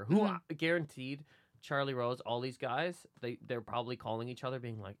doctor, who guaranteed Charlie Rose, all these guys, they're probably calling each other,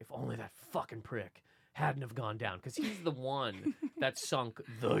 being like, if only that fucking prick hadn't have gone down, because he's the one that sunk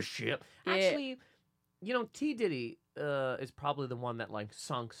the ship. Yeah. Actually, you know, T. Diddy is probably the one that like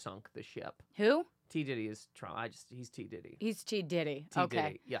sunk the ship. Who? T. Diddy is he's T. Diddy. He's T. Diddy. T. Okay.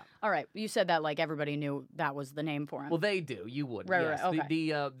 Diddy, yeah. All right. You said that like everybody knew that was the name for him. Well, they do. You would. Right, yes. right,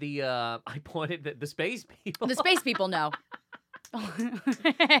 okay. I pointed the space people. The space people know.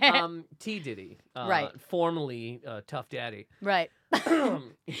 T. Diddy. Right. Formerly Tough Daddy. Right.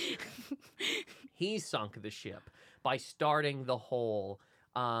 He sunk the ship by starting the whole.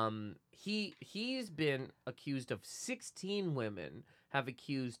 He's been accused of 16 women have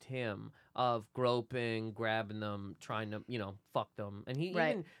accused him of groping, grabbing them, trying to, fuck them. And he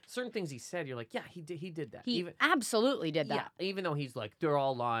even certain things he said, you're like, yeah, he did that. He absolutely did that. Yeah, even though he's like, they're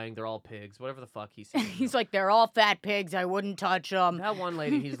all lying, they're all pigs, whatever the fuck he said. He's like, they're all fat pigs. I wouldn't touch them. That one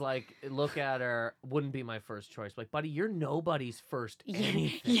lady, he's like, look at her, wouldn't be my first choice. Like, buddy, you're nobody's first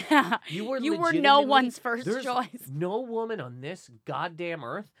anything. Yeah. You were no one's first there's choice. No woman on this goddamn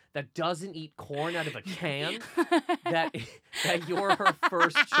earth that doesn't eat corn out of a can that you're her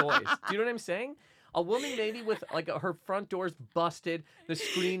first choice. Do you know what I'm saying? A woman maybe with like her front door's busted, the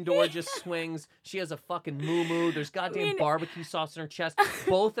screen door just swings, she has a fucking moo-moo, there's goddamn barbecue sauce in her chest,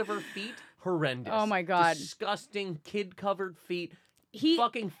 both of her feet horrendous. Oh my God. Disgusting kid-covered feet. He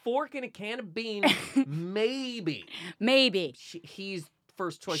fucking fork in a can of beans, maybe. Maybe. He's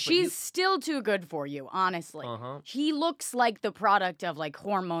first choice. She's still too good for you, honestly. He looks like the product of like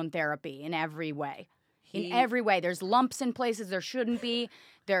hormone therapy in every way. In every way. There's lumps in places there shouldn't be.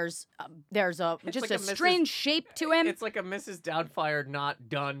 There's a just like a strange shape to him. It's like a Mrs. Doubtfire not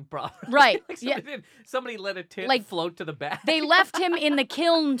done properly. Right. Like somebody let a tit float to the back. They left him in the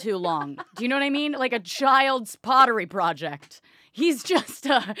kiln too long. Do you know what I mean? Like a child's pottery project. He's just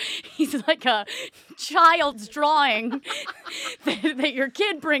he's like a child's drawing that your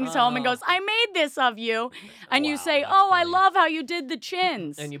kid brings home and goes, I made this of you. And you say, oh, funny. I love how you did the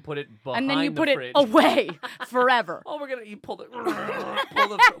chins. And you put it behind and then you put the fridge. it away forever. Oh, we're gonna put it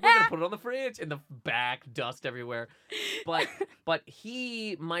on the fridge, in the back, dust everywhere. But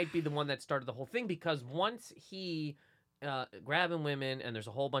he might be the one that started the whole thing, because once he grabbing women, and there's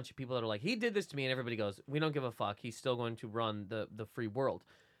a whole bunch of people that are like, he did this to me, and everybody goes, we don't give a fuck, he's still going to run the free world.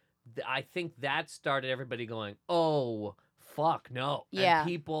 I think that started everybody going, oh fuck no. Yeah. And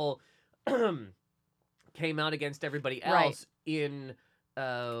people came out against everybody else in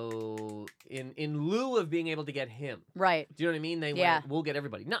lieu of being able to get him. Right. Do you know what I mean? They went, we'll get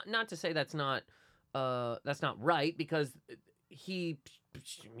everybody. Not to say that's not right, because he,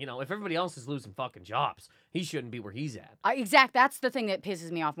 if everybody else is losing fucking jobs, he shouldn't be where he's at. That's the thing that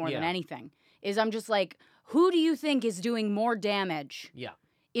pisses me off more than anything. Is I'm just like, who do you think is doing more damage? Yeah.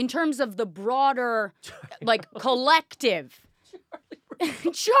 In terms of the broader, like, collective.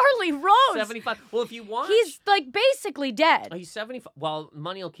 Charlie Rose. 75. Well, if you watch, He's like basically dead. oh, he's 75. Well,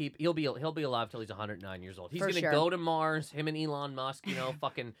 money will keep. He'll be alive till he's 109 years old. He's For gonna sure. go to Mars. Him and Elon Musk.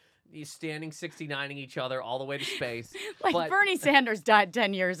 Fucking. He's standing 69ing each other all the way to space. Like but, Bernie Sanders died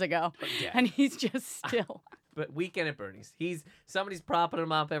 10 years ago, yeah. and he's just still. But Weekend at Bernie's. Somebody's propping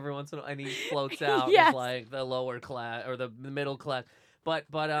him up every once in a while, and he floats out Yes. as like the lower class or the middle class. But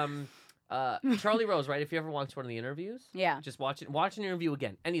Charlie Rose, right? If you ever watched one of the interviews, Yeah. just watch an interview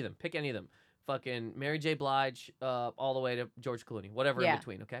again. Any of them, pick any of them. Fucking Mary J. Blige, all the way to George Clooney, whatever Yeah. in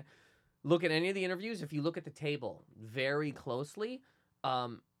between. Okay, look at any of the interviews. If you look at the table very closely,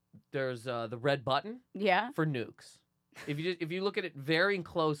 there's the red button Yeah. for nukes. If you look at it very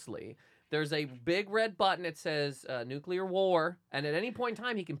closely, there's a big red button that says nuclear war, and at any point in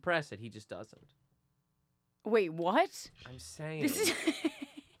time he can press it. He just doesn't. Wait, what? I'm saying. This is.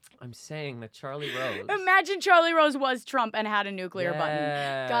 I'm saying that Charlie Rose. Imagine Charlie Rose was Trump and had a nuclear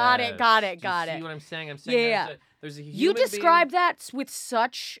button. Got it. Do you Got see it. what I'm saying? I'm saying Yeah. there's a human You being- described that with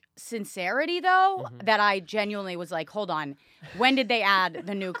such sincerity, though, Mhm. that I genuinely was like, hold on. When did they add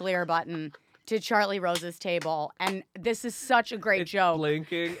the nuclear button to Charlie Rose's table? And this is such a great it's joke.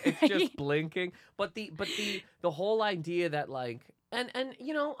 blinking. It's just blinking. But the whole idea that like and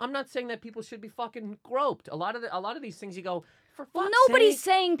I'm not saying that people should be fucking groped. A lot of these things you go for Well, fuck's nobody's sake.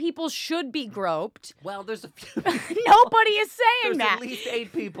 saying people should be groped. Well, there's a few. Nobody is saying There's that. at least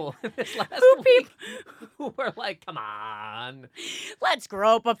 8 people in this last Who week who were like, come on, Let's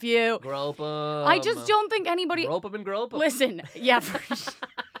grope a few. grope 'em. I just don't think anybody. Grope 'em and grope 'em. Listen, yeah.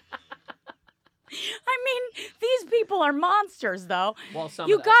 I mean, these people are monsters, though. Well, some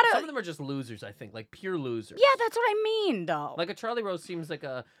You of gotta- some of them are just losers, I think, like pure losers. Yeah, that's what I mean, though. Like a Charlie Rose seems like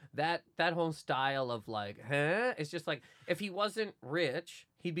that whole style of like, huh? It's just like if he wasn't rich,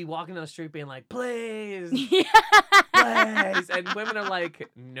 he'd be walking down the street being like, please, please, and women are like,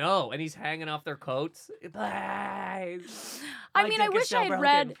 no, and he's hanging off their coats, please. I My mean, I dick is wish so I'd broken."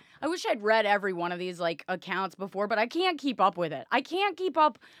 read. I wish I'd read every one of these like accounts before, but I can't keep up with it. I can't keep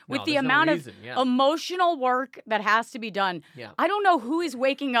up with No, the there's no amount reason, of yeah. emotional work that has to be done. Yeah. I don't know who is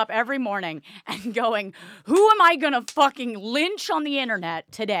waking up every morning and going, "Who am I gonna fucking lynch on the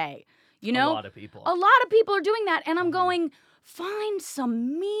internet today?" You know, a lot of people. a lot of people are doing that, and I'm going, find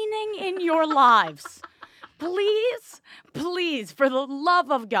some meaning in your lives, please, please, for the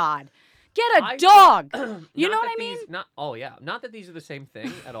love of God. Get a dog. You know what I mean? Not that these are the same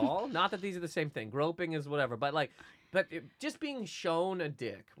thing at all. Not that these are the same thing. Groping is whatever. But just being shown a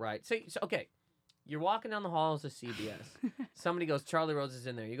dick, right? So okay, you're walking down the halls of CBS. Somebody goes, Charlie Rose is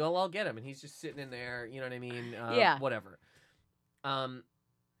in there. You go, well, I'll get him, and he's just sitting in there. You know what I mean? Yeah. Whatever.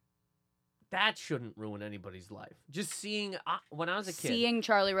 That shouldn't ruin anybody's life. Just seeing when I was a kid. Seeing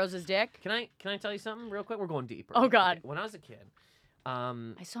Charlie Rose's dick. Can I tell you something real quick? We're going deeper. Oh, God. Okay, when I was a kid.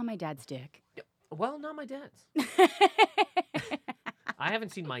 I saw my dad's dick. Well, not my dad's. I haven't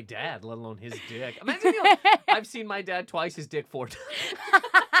seen my dad, let alone his dick. Imagine I've seen my dad twice, his dick 4 times.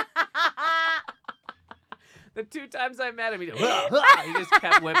 The 2 times I met him, he just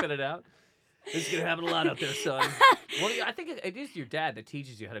kept whipping it out. This is gonna happen a lot out there, son. Well, I think it is your dad that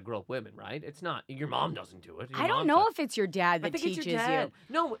teaches you how to grope women, right? It's not your mom doesn't do it. Your I don't mom's know not- if it's your dad I that think it's teaches your dad.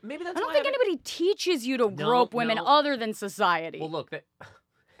 you. No, maybe that's I don't why think haven't- anybody teaches you to grope women no. other than society. Well, look, that.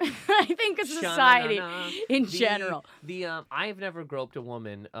 I think it's society Sha-na-na-na. in general. I've never groped a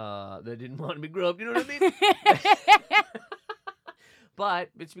woman that didn't want to be groped. You know what I mean? But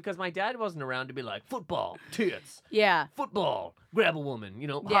it's because my dad wasn't around to be like football, tits, Yeah. football, grab a woman,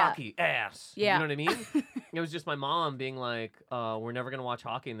 Yeah. hockey, ass. Yeah. You know what I mean? It was just my mom being like, we're never gonna watch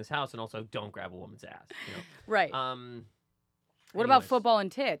hockey in this house, and also don't grab a woman's ass. You know? Right. What about anyways. football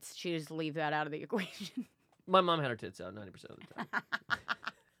and tits? She just leave that out of the equation. My mom had her tits out 90% of the time.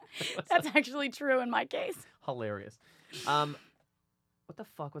 That's actually true in my case. Hilarious. What the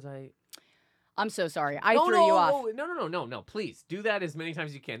fuck was I? I'm so sorry. I threw you off. No. Please do that as many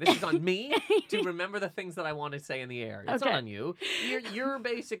times as you can. This is on me to remember the things that I want to say in the air. It's Okay. not on you. You're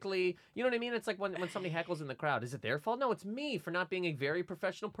basically, you know what I mean? It's like when somebody heckles in the crowd. Is it their fault? No, it's me for not being a very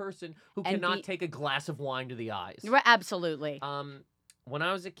professional person who And cannot take a glass of wine to the eyes. Right, absolutely. When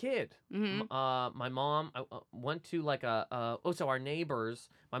I was a kid, Mhm. my mom went to like so our neighbors.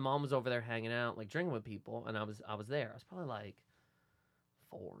 My mom was over there hanging out, like drinking with people, and I was there. I was probably like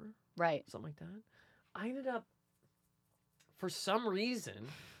 4. Right. Something like that. I ended up, for some reason,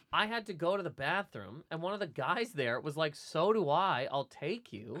 I had to go to the bathroom, and one of the guys there was like, so do I, I'll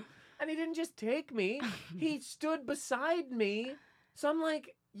take you. And he didn't just take me, he stood beside me. So I'm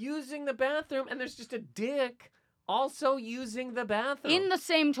like using the bathroom, and there's just a dick also using the bathroom. In the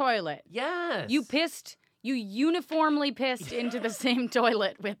same toilet. Yes. You pissed You uniformly pissed into the same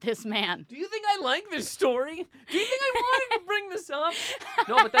toilet with this man. Do you think I like this story? Do you think I wanted to bring this up?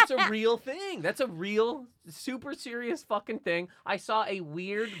 No, but that's a real thing. That's a real, super serious fucking thing. I saw a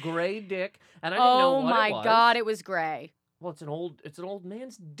weird gray dick, and I didn't know what it was. Oh my God, it was gray. Well, it's an old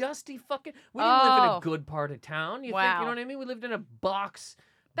man's dusty fucking. We didn't live in a Oh. good part of town. You think, Wow. you know what I mean? We lived in a box.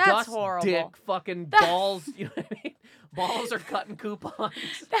 That's dust horrible. Dick, fucking balls. You know what I mean? Balls are cutting coupons.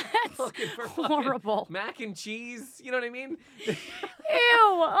 That's Fucking for fucking horrible. mac and cheese. You know what I mean? Ew.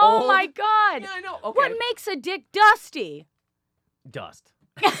 Oh Old. my God. Yeah, I know. Okay. What makes a dick dusty? Dust.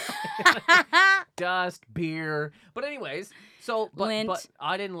 Dust, beer. But anyways, Lint. but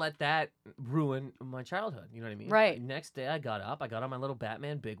I didn't let that ruin my childhood. You know what I mean? Right. Next day I got on my little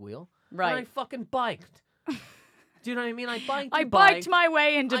Batman big wheel. Right. And I fucking biked. Do you know what I mean? I biked. I biked my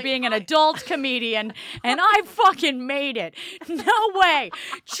way into being an adult comedian, and I fucking made it. No way.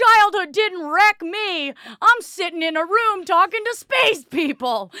 Childhood didn't wreck me. I'm sitting in a room talking to space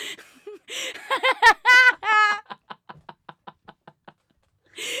people.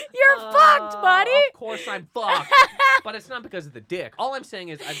 You're fucked, buddy. Of course I'm fucked. But it's not because of the dick. All I'm saying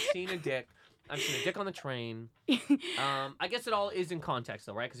is I've seen a dick. I've seen a dick on the train. I guess it all is in context,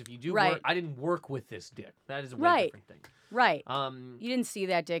 though, right? Because if you do Right. work, I didn't work with this dick. That is a way Right. different thing. Right. Um, You didn't see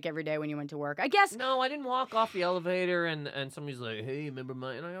that dick every day when you went to work. I guess. no, I didn't walk off the elevator and somebody's like, "Hey, remember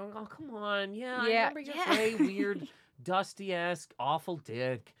my?" And I go, "Oh, come on, yeah, I Yeah, remember your yeah. gray, weird, dusty-ass, awful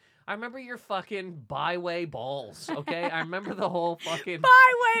dick. I remember your fucking byway balls. Okay, I remember the whole fucking."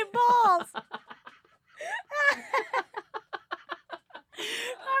 Byway balls.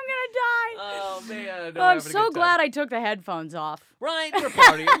 I'm gonna die. Oh man! I'm so glad I took the headphones off. Right, we're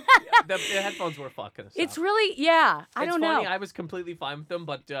partying. Yeah, the headphones were fucking us It's up. really, yeah, I It's don't funny, know. I was completely fine with them,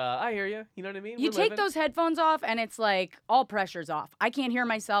 but I hear you. You know what I mean? You We're take living. those headphones off and it's like all pressure's off. I can't hear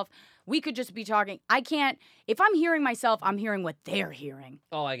myself. We could just be talking. I can't, if I'm hearing myself, I'm hearing what they're hearing.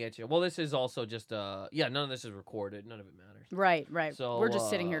 Oh, I get you. Well, this is also just yeah. None of this is recorded. None of it matters. Right, right. So We're just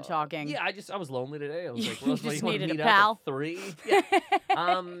sitting here talking. Yeah, I was lonely today. I was like, You Rose, just you want to needed a meet pal? up at 3?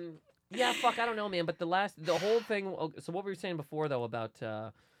 Yeah. Yeah, fuck, I don't know, man. But the whole thing. So what we were saying before, though, about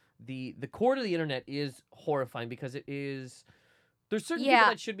the core to the internet is horrifying because it is. There's certain people Yeah.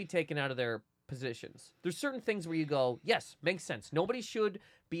 that should be taken out of their positions. There's certain things where you go, yes, makes sense. Nobody should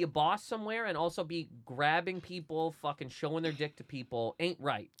be a boss somewhere and also be grabbing people, fucking showing their dick to people. Ain't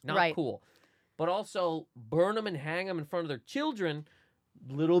right. Not Right. cool. But also burn them and hang them in front of their children.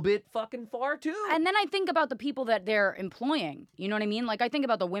 Little bit fucking far too. And then I think about the people that they're employing. You know what I mean? Like I think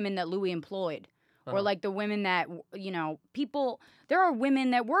about the women that Louis employed. Or Uh-huh. like the women that, you know, people, there are women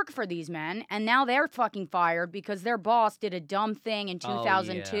that work for these men and now they're fucking fired because their boss did a dumb thing in Oh,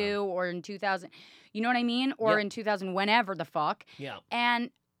 2002 yeah. or in 2000, you know what I mean? Or Yep. in 2000, whenever the fuck. Yeah. And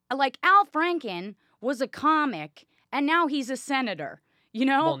like Al Franken was a comic and now he's a senator, you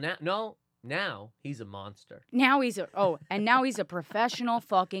know? Well, now he's a monster. Now he's now he's a professional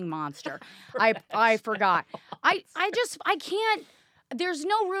fucking monster. I forgot. I can't. There's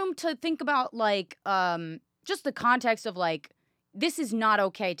no room to think about like just the context of like this is not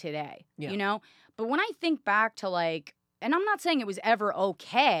okay today. Yeah. You know? But when I think back to like, and I'm not saying it was ever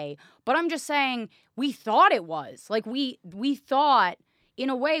okay, but I'm just saying we thought it was. Like we thought in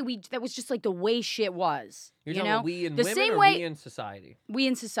a way that was just like the way shit was. You're you talking know? about we in The women same or way- we in society? We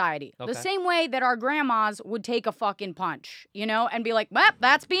in society. Okay. The same way that our grandmas would take a fucking punch, you know, and be like, well,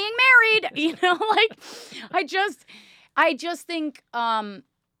 that's being married. You know, like I just think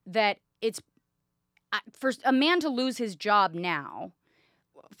that it's for a man to lose his job now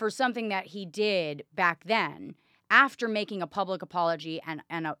for something that he did back then after making a public apology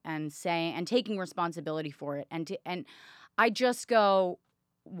and saying and taking responsibility for it and I just go,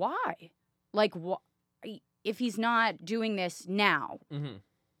 why? Like if he's not doing this now, Mm-hmm.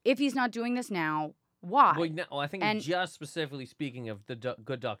 if he's not doing this now, why? Well, no, I think And- just specifically speaking of the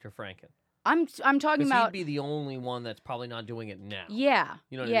good Dr. Franken. I'm talking Because about he'd be the only one that's probably not doing it now. yeah,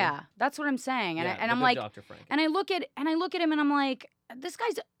 You know what I yeah. mean? That's what I'm saying, and Yeah, and the I'm good like, Dr. Franken. and I look at him, and I'm like, this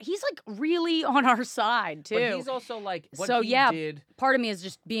he's like really on our side too. But he's also like what So, he yeah. did. Part of me is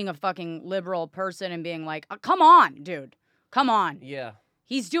just being a fucking liberal person and being like, come on, dude, come on. Yeah,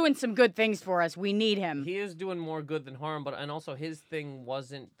 He's doing some good things for us. We need him. he is doing more good than harm. And also his thing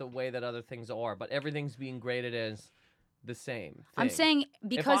wasn't the way that other things are. But everything's being graded as the same thing. I'm saying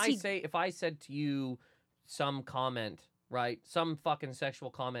because if I said to you some comment, right, some fucking sexual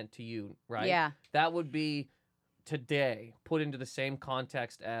comment to you, right, yeah, that would be today put into the same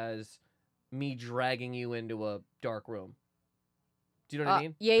context as me dragging you into a dark room. Do you know what I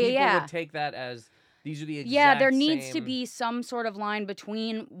mean? yeah, People yeah. would take that as These are the exact Yeah, there needs to same- be some sort of line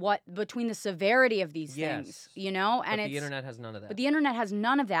between the severity of these things, you know? And but the internet has none of that. But the internet has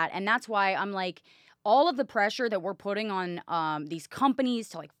none of that, and that's why I'm like, all of the pressure that we're putting on these companies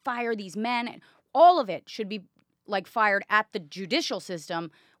to like fire these men, all of it should be like fired at the judicial system,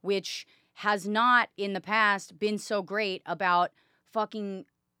 which has not in the past been so great about fucking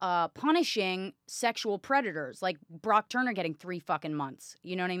punishing sexual predators, like Brock Turner getting 3 fucking months.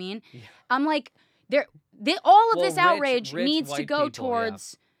 You know what I mean? Yeah. I'm like, all of Well, this outrage rich needs to white go people,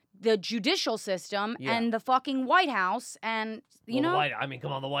 towards the judicial system Yeah. and the fucking White House, and you know, I mean,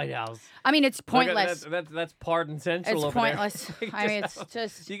 come on, the White House. I mean, it's Look at- pointless. That's pardon central It's over there. pointless. I mean, it's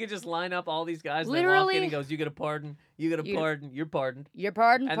just You could just line up all these guys. And Literally- they walk in and goes, "You get a pardon. You get a pardon. You're pardoned." you're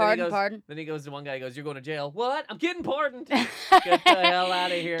pardoned, And then he pardoned, goes- pardoned. Then he goes to one guy. He goes, "You're going to jail." What? I'm getting pardoned. Get the hell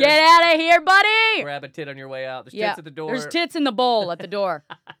out of here. Get out of here, buddy! Grab a tit on your way out. There's Yeah, tits at the door. There's tits in the bowl at the door.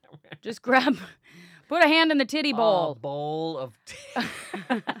 Just grab, put a hand in the titty A bowl. bowl of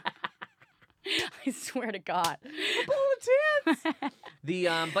I swear to God. a bowl of tits.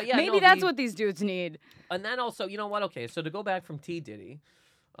 But yeah, Maybe no, that's what these dudes need. And then also, you know what? Okay, so to go back from T Diddy,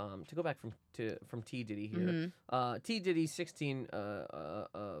 from T Diddy here, T Diddy 16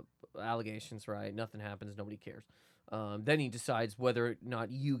 allegations, right? Nothing happens, nobody cares. Then he decides whether or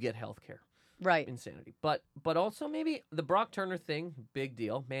not you get health care. Right. Insanity. But also maybe the Brock Turner thing, big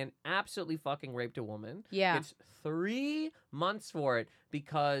deal. Man, absolutely fucking raped a woman. Yeah. It's 3 months for it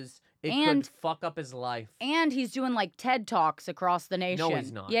because it And- could fuck up his life. And he's doing like TED Talks across the nation.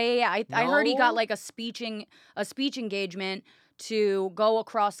 he's not. Yeah. I heard he No? got like a speech engagement to go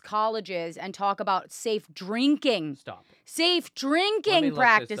across colleges and talk about safe drinking. Stop it. Safe Let me drinking look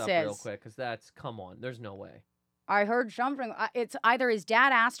practices. this up real quick because that's, come on, there's no way. I heard something. It's either his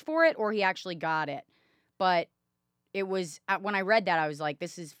dad asked for it or he actually got it. But it was when I read that, I was like,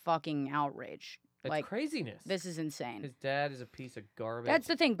 "This is fucking outrage. It's Like, craziness. this is insane." His dad is a piece of garbage. That's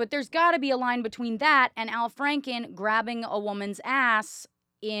the thing. But there's got to be a line between that and Al Franken grabbing a woman's ass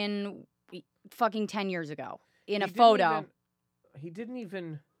in fucking 10 years ago in a photo. He didn't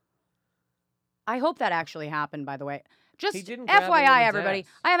even. I hope that actually happened, by the way. Just He didn't grab a FYI, woman's everybody, ass.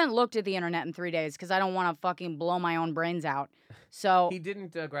 I haven't looked at the internet in 3 days because I don't want to fucking blow my own brains out. So He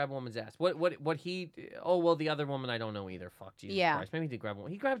didn't grab a woman's ass. What he? Oh well, the other woman I don't know either. Fuck Jesus Yeah. Christ. Maybe he did grab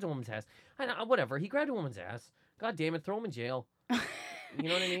one. He grabbed a woman's ass. I know, whatever. He grabbed a woman's ass. God damn it, throw him in jail. You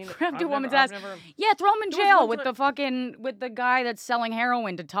know what I mean? Grabbed a woman's I've ass. never- yeah, throw him in There was jail one with the guy that's selling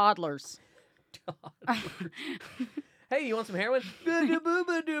heroin to toddlers. Hey, you want some heroin?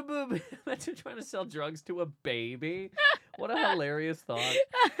 Imagine trying to sell drugs to a baby. What a hilarious thought.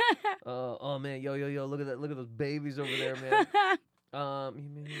 Oh man, yo, look at that! Look at those babies over there, man.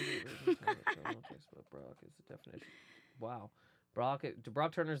 Brock is the definition. Wow, Brock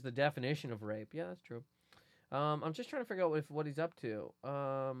Turner's the definition of rape. Yeah, that's true. I'm just trying to figure out what he's up to.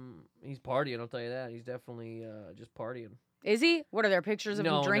 He's partying. I'll tell you that. He's definitely just partying. Is he? What are there pictures of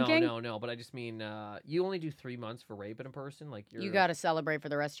him drinking? No. But I just mean, you only do 3 months for raping a person. Like You got to celebrate for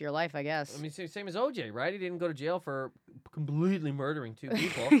the rest of your life, I guess. I mean, same as OJ, right? He didn't go to jail for completely murdering 2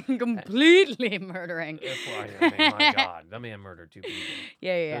 people. Completely murdering. I mean, my God, that man murdered 2 people.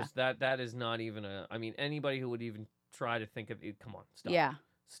 Yeah. That is not even a. I mean, anybody who would even try to think of it, come on, stop. Yeah.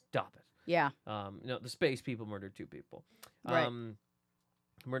 Stop it. Yeah. No, the space people murdered 2 people. Right.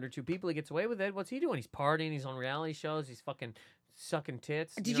 Murdered 2 people. He gets away with it. What's he doing? He's partying. He's on reality shows. He's fucking sucking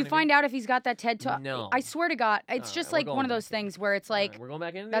tits. Did you find out if he's got that TED Talk? No. I swear to God, it's All just right, we're like one going of those back in. things where it's like, we're going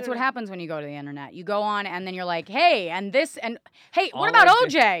back in. that's what happens when you go to the internet. You go on and then you're like, hey, and this, and hey, what All about I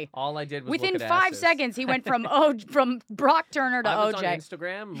did- OJ? All I did was Within look at 5 asses. seconds, he went from Brock Turner to I was on OJ.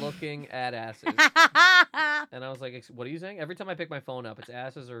 Instagram looking at asses. And I was like, what are you saying? Every time I pick my phone up, it's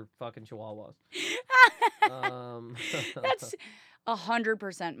asses or fucking chihuahuas. That's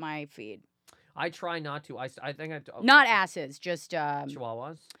 100% my feed. I try not to. I think I... Not asses, just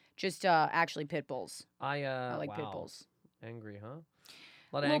Chihuahuas? actually pit bulls. I like wow. pit bulls. Angry, huh?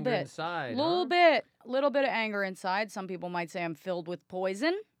 A lot of Little anger bit. inside, Little bit of anger inside. Some people might say I'm filled with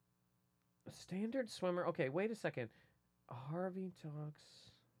poison. Standard swimmer. Okay, wait a second. Harvey talks...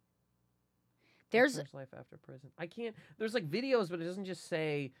 There's Turner's life after prison. I can't... There's like videos, but it doesn't just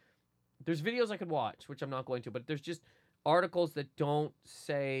say... There's videos I could watch, which I'm not going to, but there's just articles that don't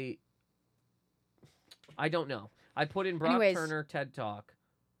say... I don't know. I put in Brock Anyways. Turner TED Talk,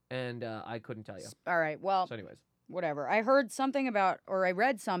 and I couldn't tell you. all right. Well, So anyways. whatever. I heard something about, or I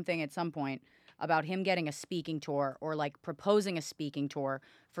read something at some point about him getting a speaking tour or like proposing a speaking tour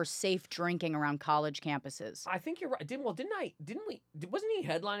for safe drinking around college campuses. I think you're right. Wasn't he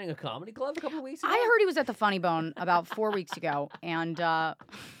headlining a comedy club a couple of weeks ago? I heard he was at the Funny Bone about 4 weeks ago, and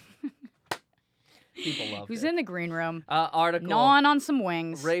People loved Who's it. in the green room, Article. gnawing on some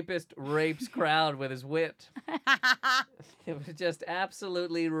wings. Rapist rapes crowd with his wit. It was just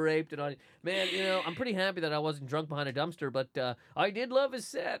absolutely raped it on. Man, I'm pretty happy that I wasn't drunk behind a dumpster, but I did love his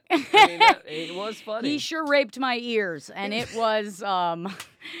set. I mean, it was funny. He sure raped my ears, and it was.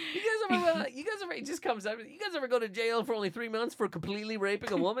 You guys ever? It just comes up. You guys ever go to jail for only 3 months for completely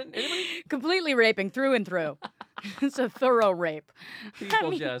raping a woman? Anybody? Completely raping through and through. It's a thorough rape.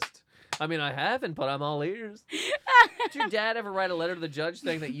 People just. I mean, I haven't, but I'm all ears. Did your dad ever write a letter to the judge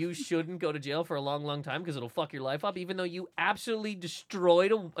saying that you shouldn't go to jail for a long, long time because it'll fuck your life up, even though you absolutely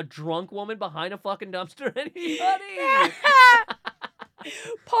destroyed a drunk woman behind a fucking dumpster? Anybody?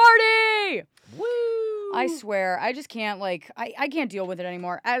 Party! Woo! I swear, I just can't, I can't deal with it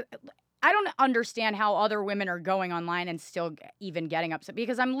anymore. I don't understand how other women are going online and still even getting upset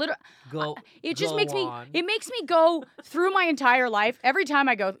because I'm literally. It just makes me. It makes me go through my entire life. Every time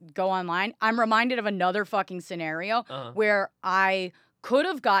I go online, I'm reminded of another fucking scenario where I could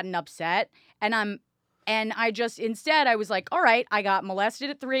have gotten upset, and I just instead I was like, all right, I got molested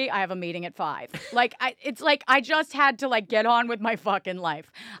at 3. I have a meeting at 5. It's like I just had to get on with my fucking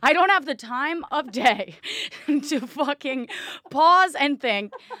life. I don't have the time of day to fucking pause and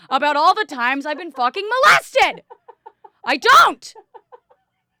think about all the times I've been fucking molested. I don't.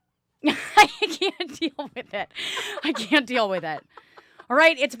 I can't deal with it. I can't deal with it. All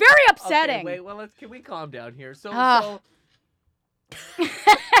right, it's very upsetting. Okay, wait, well, can we calm down here?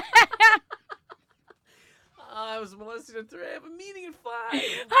 I was molested at 3. I have a meeting at 5.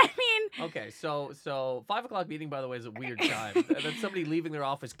 I mean... Okay, so 5 o'clock meeting, by the way, is a weird time. That's somebody leaving their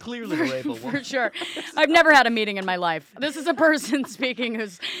office clearly to rape a woman. For sure. I've never had a meeting in my life. This is a person speaking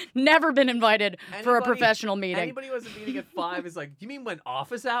who's never been invited for a professional meeting. Anybody who has a meeting at 5 is like, you mean when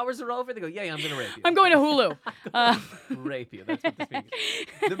office hours are over? They go, yeah, I'm going to rape you. I'm going to Hulu. Rape you. That's what this meeting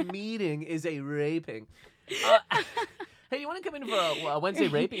is. The meeting is a raping. Hey, you want to come in for a Wednesday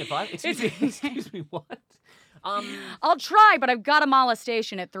raping at 5? Excuse me, what? I'll try, but I've got a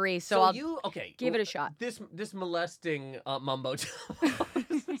molestation at 3, so I'll give it a shot. This molesting mumbo. Is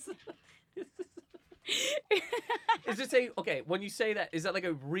this when you say that, is that like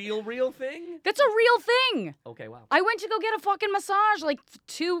a real thing? That's a real thing. Okay, wow. I went to go get a fucking massage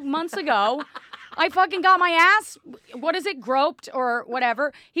 2 months ago. I fucking got my ass, groped or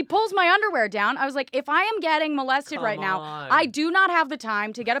whatever. He pulls my underwear down. I was like, if I am getting molested now, I do not have the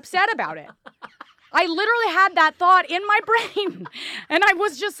time to get upset about it. I literally had that thought in my brain. And I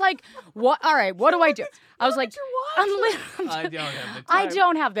was just like, what? All right, what do I do? I was like, I don't have the time. I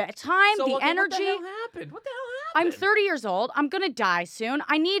don't have the time, the energy. What the hell happened? I'm 30 years old. I'm going to die soon.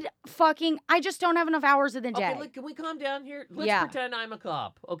 I just don't have enough hours in the day. Okay, look, can we calm down here? Let's pretend I'm a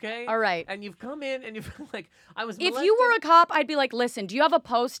cop, okay? All right. And you've come in and you've I was molested. If you were a cop, I'd be like, listen, do you have a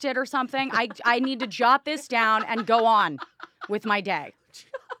Post-it or something? I need to jot this down and go on with my day.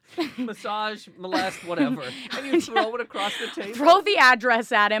 Massage, molest, whatever, and you throw it across the table. Throw the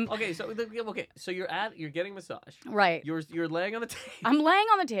address at him. Okay, so you're getting massage. Right. You're laying on the table. I'm laying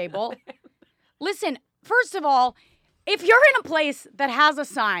on the table. Listen, first of all, if you're in a place that has a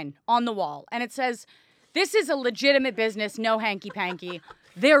sign on the wall and it says, "This is a legitimate business, no hanky-panky,"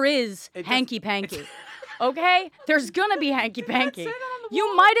 there is hanky-panky. Okay? There's gonna be hanky-panky.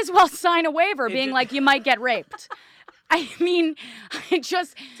 You might as well sign a waiver being like, you might get raped. I mean,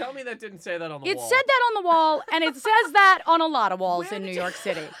 Tell me that didn't say that on the wall. It said that on the wall, and it says that on a lot of walls in New York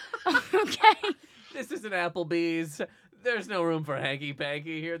City. Okay? This is an Applebee's. There's no room for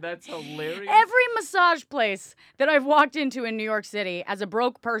hanky-panky here. That's hilarious. Every massage place that I've walked into in New York City as a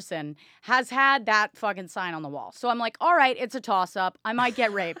broke person has had that fucking sign on the wall. So I'm like, all right, it's a toss-up. I might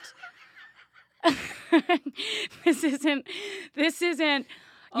get raped. This isn't,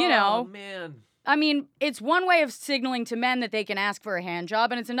 Oh, man. I mean, it's one way of signaling to men that they can ask for a hand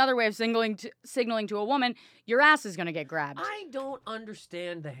job, and it's another way of signaling to a woman, your ass is going to get grabbed. I don't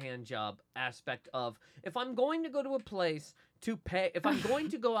understand the hand job aspect of, if I'm going to go to a place to pay, if I'm going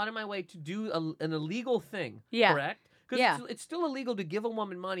to go out of my way to do an illegal thing, correct? Because it's still illegal to give a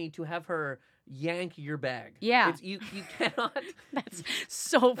woman money to have her yank your bag. Yeah. You cannot. That's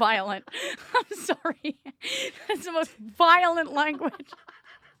so violent. I'm sorry. That's the most violent language.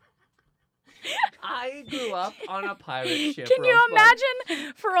 I grew up on a pirate ship. Can you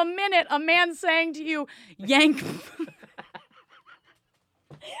imagine for a minute a man saying to you, yank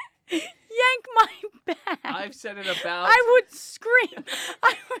my bag? I've said it about... I would scream.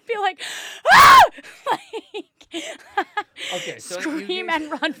 I would be like, ah! Okay, so scream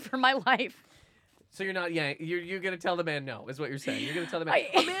and run for my life. So you're not you're gonna tell the man no, is what you're saying. You're gonna tell the man.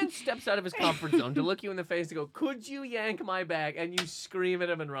 A man steps out of his comfort zone to look you in the face and go, "Could you yank my bag?" And you scream at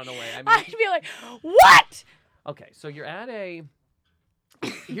him and run away. I mean, I'd be like, what? okay, so you're at a.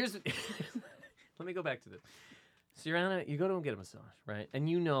 Here's. Let me go back to this. So you go to get a massage, right? And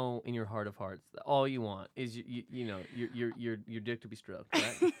you know in your heart of hearts that all you want is your dick to be stroked,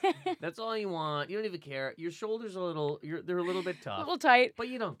 right? That's all you want. You don't even care. Your shoulders are they're a little bit A tough. little tight. But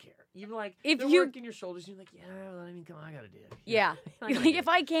you don't care. You're like, If they're you- working your shoulders. You're like, yeah, well, I mean, come on, I got a dick. Yeah. I got a Like, dick. if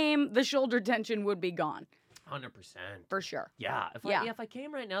I came, the shoulder tension would be gone. 100%. For sure. Yeah. If I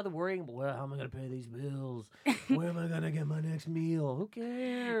came right now, the worrying, well, how am I going to pay these bills? Where am I going to get my next meal? Who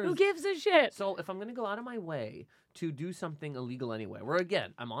cares? Who gives a shit? So if I'm going to go out of my way to do something illegal anyway, where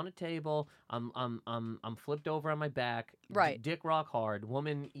again, I'm on a table, I'm flipped over on my back, Right. dick rock hard,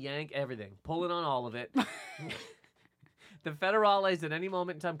 woman yank everything, pulling on all of it. The federales at any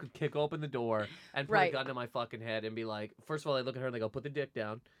moment in time could kick open the door and put a Right. gun to my fucking head and be like, first of all, they look at her and they go, put the dick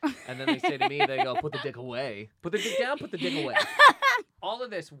down. And then they say to me, they go, put the dick away. Put the dick down, put the dick away. All of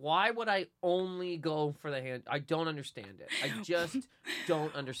this, why would I only go for the hand? I don't understand it. I just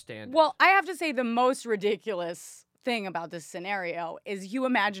don't understand it. Well, I have to say the most ridiculous thing about this scenario is you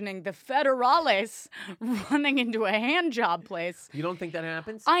imagining the federales running into a hand job place. You don't think that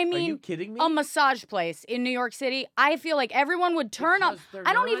happens? I Are you mean, kidding me? A massage place in New York City. I feel like everyone would turn up. Because they're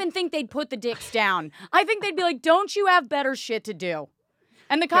I don't not- even think they'd put the dicks down. I think they'd be like, don't you have better shit to do?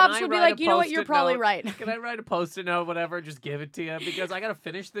 And the Can cops I would be write like, a you know what, you're Post-it probably note? right. Can I write a Post-it note, whatever, just give it to you? Because I got to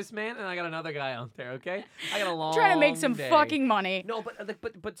finish this man and I got another guy out there, okay? I got a long Trying to make some day. fucking money. No,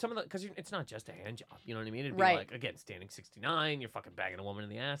 but some of the, because it's not just a hand job, you know what I mean? It'd be Right. like, again, standing 69, you're fucking bagging a woman in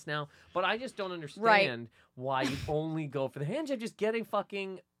the ass now. But I just don't understand why you only go for the hand job, just getting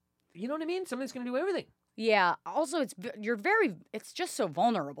fucking, you know what I mean? Somebody's going to do everything. Yeah. Also, it's just so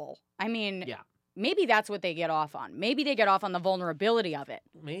vulnerable. I mean, Yeah. maybe that's what they get off on. Maybe they get off on the vulnerability of it.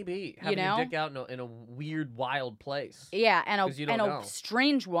 Maybe. Having know? your dick out in a weird, wild place. Yeah, and 'Cause you don't know. a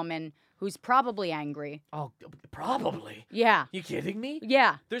strange woman who's probably angry. Oh, probably. Yeah. You kidding me?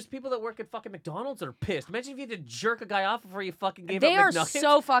 Yeah. There's people that work at fucking McDonald's that are pissed. Imagine if you had to jerk a guy off before you fucking gave They up are McNuggets.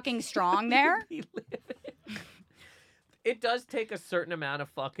 so fucking strong there. Be living. It does take a certain amount of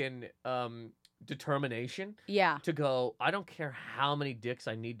fucking determination Yeah. to go, I don't care how many dicks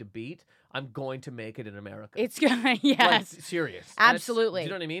I need to beat, I'm going to make it in America. It's gonna, Like, yes. serious. Absolutely. Do you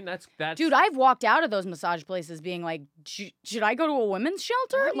know what I mean? That's Dude, I've walked out of those massage places being like, should I go to a women's Why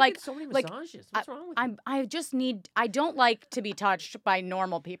shelter? do you Like, get so many like, massages. What's wrong with you? I don't like to be touched by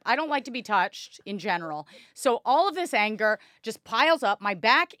normal people. I don't like to be touched in general. So all of this anger just piles up. My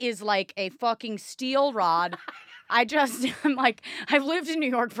back is like a fucking steel rod. I'm like, I've lived in New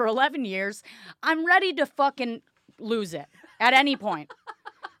York for 11 years. I'm ready to fucking lose it at any point.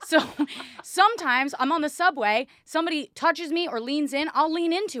 So sometimes I'm on the subway, somebody touches me or leans in, I'll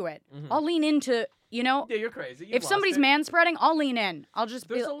lean into it. I'll lean into, Yeah, you're crazy. You if lost somebody's it. man-spreading, I'll lean in. I'll just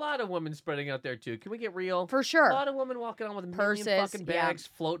be There's a lot of women spreading out there too. Can we get real? for sure. A lot of women walking on with a million Purses, fucking yeah. bags,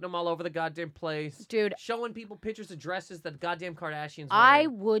 floating them all over the goddamn place. Dude, Showing people pictures of dresses that goddamn Kardashians wear. I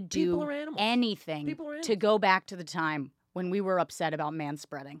would People do are animals. anything People are to go back to the time when we were upset about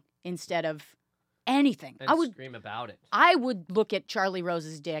man-spreading instead of anything. and scream about it. I would look at Charlie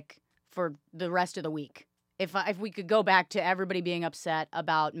Rose's dick for the rest of the week if we could go back to everybody being upset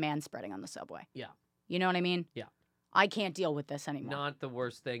about man-spreading on the subway. Yeah. You know what I mean? Yeah. I can't deal with this anymore. Not the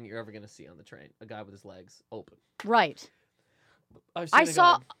worst thing you're ever gonna see on the train. A guy with his legs open. Right. I've seen I a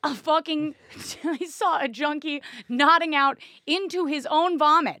saw guy- a fucking I saw a junkie nodding out into his own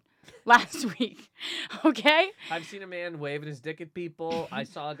vomit last week. Okay? I've seen a man waving his dick at people. I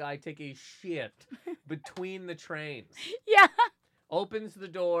saw a guy take a shit between the trains. Yeah. Opens the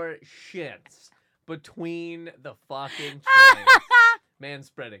door, shits between the fucking trains.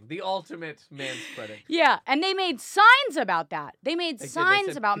 Man-spreading. The ultimate man-spreading. Yeah, and they made signs about that. They made They did. They signs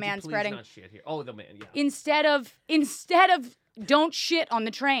said, about "Could you man please spreading not shit here." Oh, the man, yeah. instead of don't shit on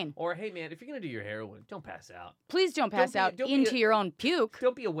the train. Or, hey, man, if you're going to do your heroin, don't pass out. Please don't pass out don't be into a- your own puke.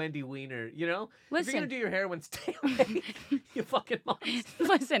 Don't be a Wendy Wiener, you know? If Listen. you're going to do your heroin, stay away. You fucking monster.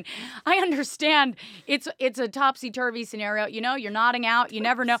 Listen, I understand it's a topsy-turvy scenario. You know, you're nodding out. You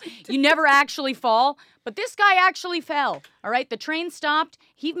never know. You never actually fall. But this guy actually fell. All right? The train stopped.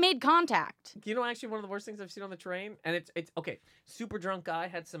 He made contact. You know, actually, one of the worst things I've seen on the train, and it's okay. Super drunk guy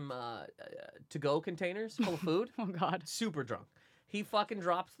had some to-go containers full of food. Oh, God. Super drunk. He fucking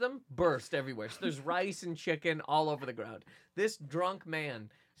drops them, burst everywhere. So there's rice and chicken all over the ground. This drunk man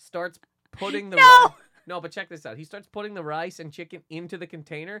starts putting the No! No, but check this out. He starts putting the rice and chicken into the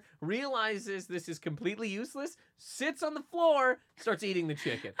container, realizes this is completely useless, sits on the floor, starts eating the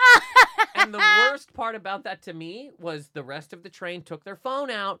chicken. And the worst part about that to me was the rest of the train took their phone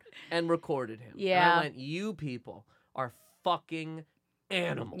out and recorded him. Yeah. And I went, you people are fucking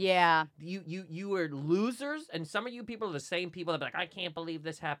animals. Yeah. You are losers, and some of you people are the same people that be like, I can't believe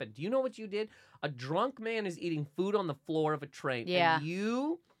this happened. Do you know what you did? A drunk man is eating food on the floor of a train. Yeah. And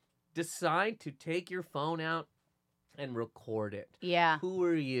you decide to take your phone out and record it. Yeah. Who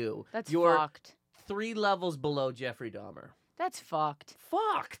are you? That's You're fucked. 3 levels below Jeffrey Dahmer. That's fucked.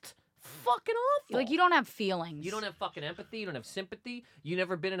 Fucked. Fucking awful. Like, you don't have feelings. You don't have fucking empathy. You don't have sympathy. You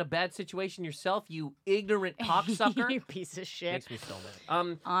never been in a bad situation yourself, you ignorant cocksucker. You piece of shit. Makes me so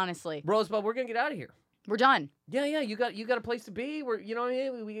mad. Honestly. Rosebud, we're gonna get out of here. We're done. Yeah, you got a place to be. We're, you know what I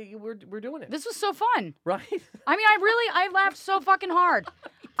mean? We're doing it. This was so fun. Right? I mean, I laughed so fucking hard.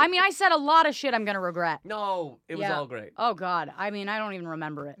 I mean, I said a lot of shit I'm gonna regret. No, it was Yeah. all great. Oh God. I mean, I don't even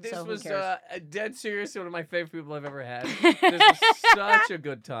remember it. This so was who cares? dead serious. One of my favorite people I've ever had. This was such a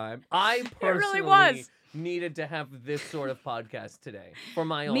good time. I personally really was. needed to have this sort of podcast today for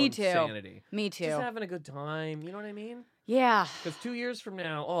my own Me too. sanity. Me too. Just having a good time. You know what I mean? Yeah. Because 2 years from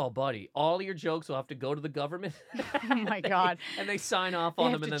now, oh, buddy, all your jokes will have to go to the government. Oh my God. And they sign off They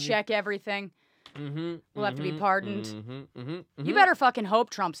on have them. to and then check everything. We'll have to be pardoned. Mm-hmm. You better fucking hope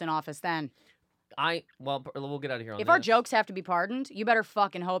Trump's in office then. We'll get out of here on If this. our jokes have to be pardoned, you better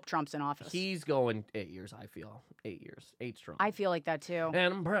fucking hope Trump's in office. He's going 8 years, I feel. 8 years. 8 strong. I feel like that too.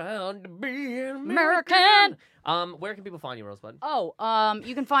 And I'm proud to be an American. Where can people find you, Rosebud? Oh,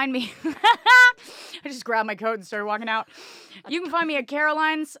 you can find me. I just grabbed my coat and started walking out. You can find me at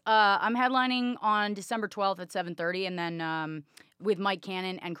Caroline's. I'm headlining on December 12th at 7:30, and then with Mike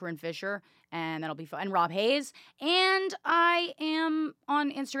Cannon and Corinne Fisher, and that'll be fun. And Rob Hayes. And I am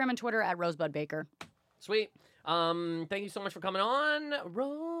on Instagram and Twitter at Rosebud Baker. Sweet. Thank you so much for coming on,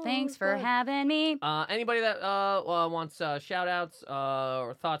 Rosebud. Thanks for having me. Anybody that wants shout outs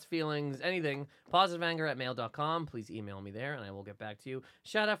or thoughts, feelings, anything, positiveanger@mail.com. Please email me there and I will get back to you.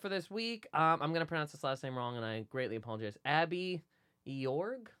 Shout out for this week. I'm going to pronounce this last name wrong and I greatly apologize. Abby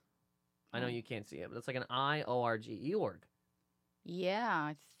Eorg. I know you can't see it, but it's like an I-O-R-G. Eorg. Yeah,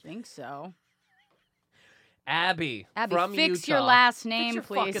 I think so. Abby Abby, from fix Utah. your last name, Fix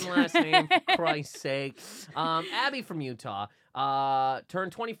your please. fucking last name, for Christ's sake. Abby from Utah.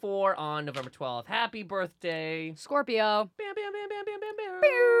 Turned 24 on November 12th. Happy birthday. Scorpio. Bam, bam, bam, bam, bam, bam,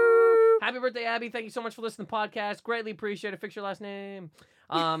 bam. Happy birthday, Abby. Thank you so much for listening to the podcast. Greatly appreciate it. Fix your last name.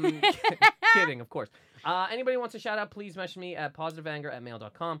 Kidding, of course. Anybody wants a shout out, please message me at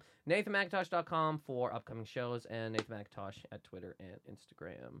positiveanger@mail.com. NathanMcintosh.com for upcoming shows, and Nathan McIntosh at Twitter and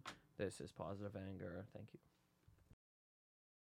Instagram. This is Positive Anger. Thank you.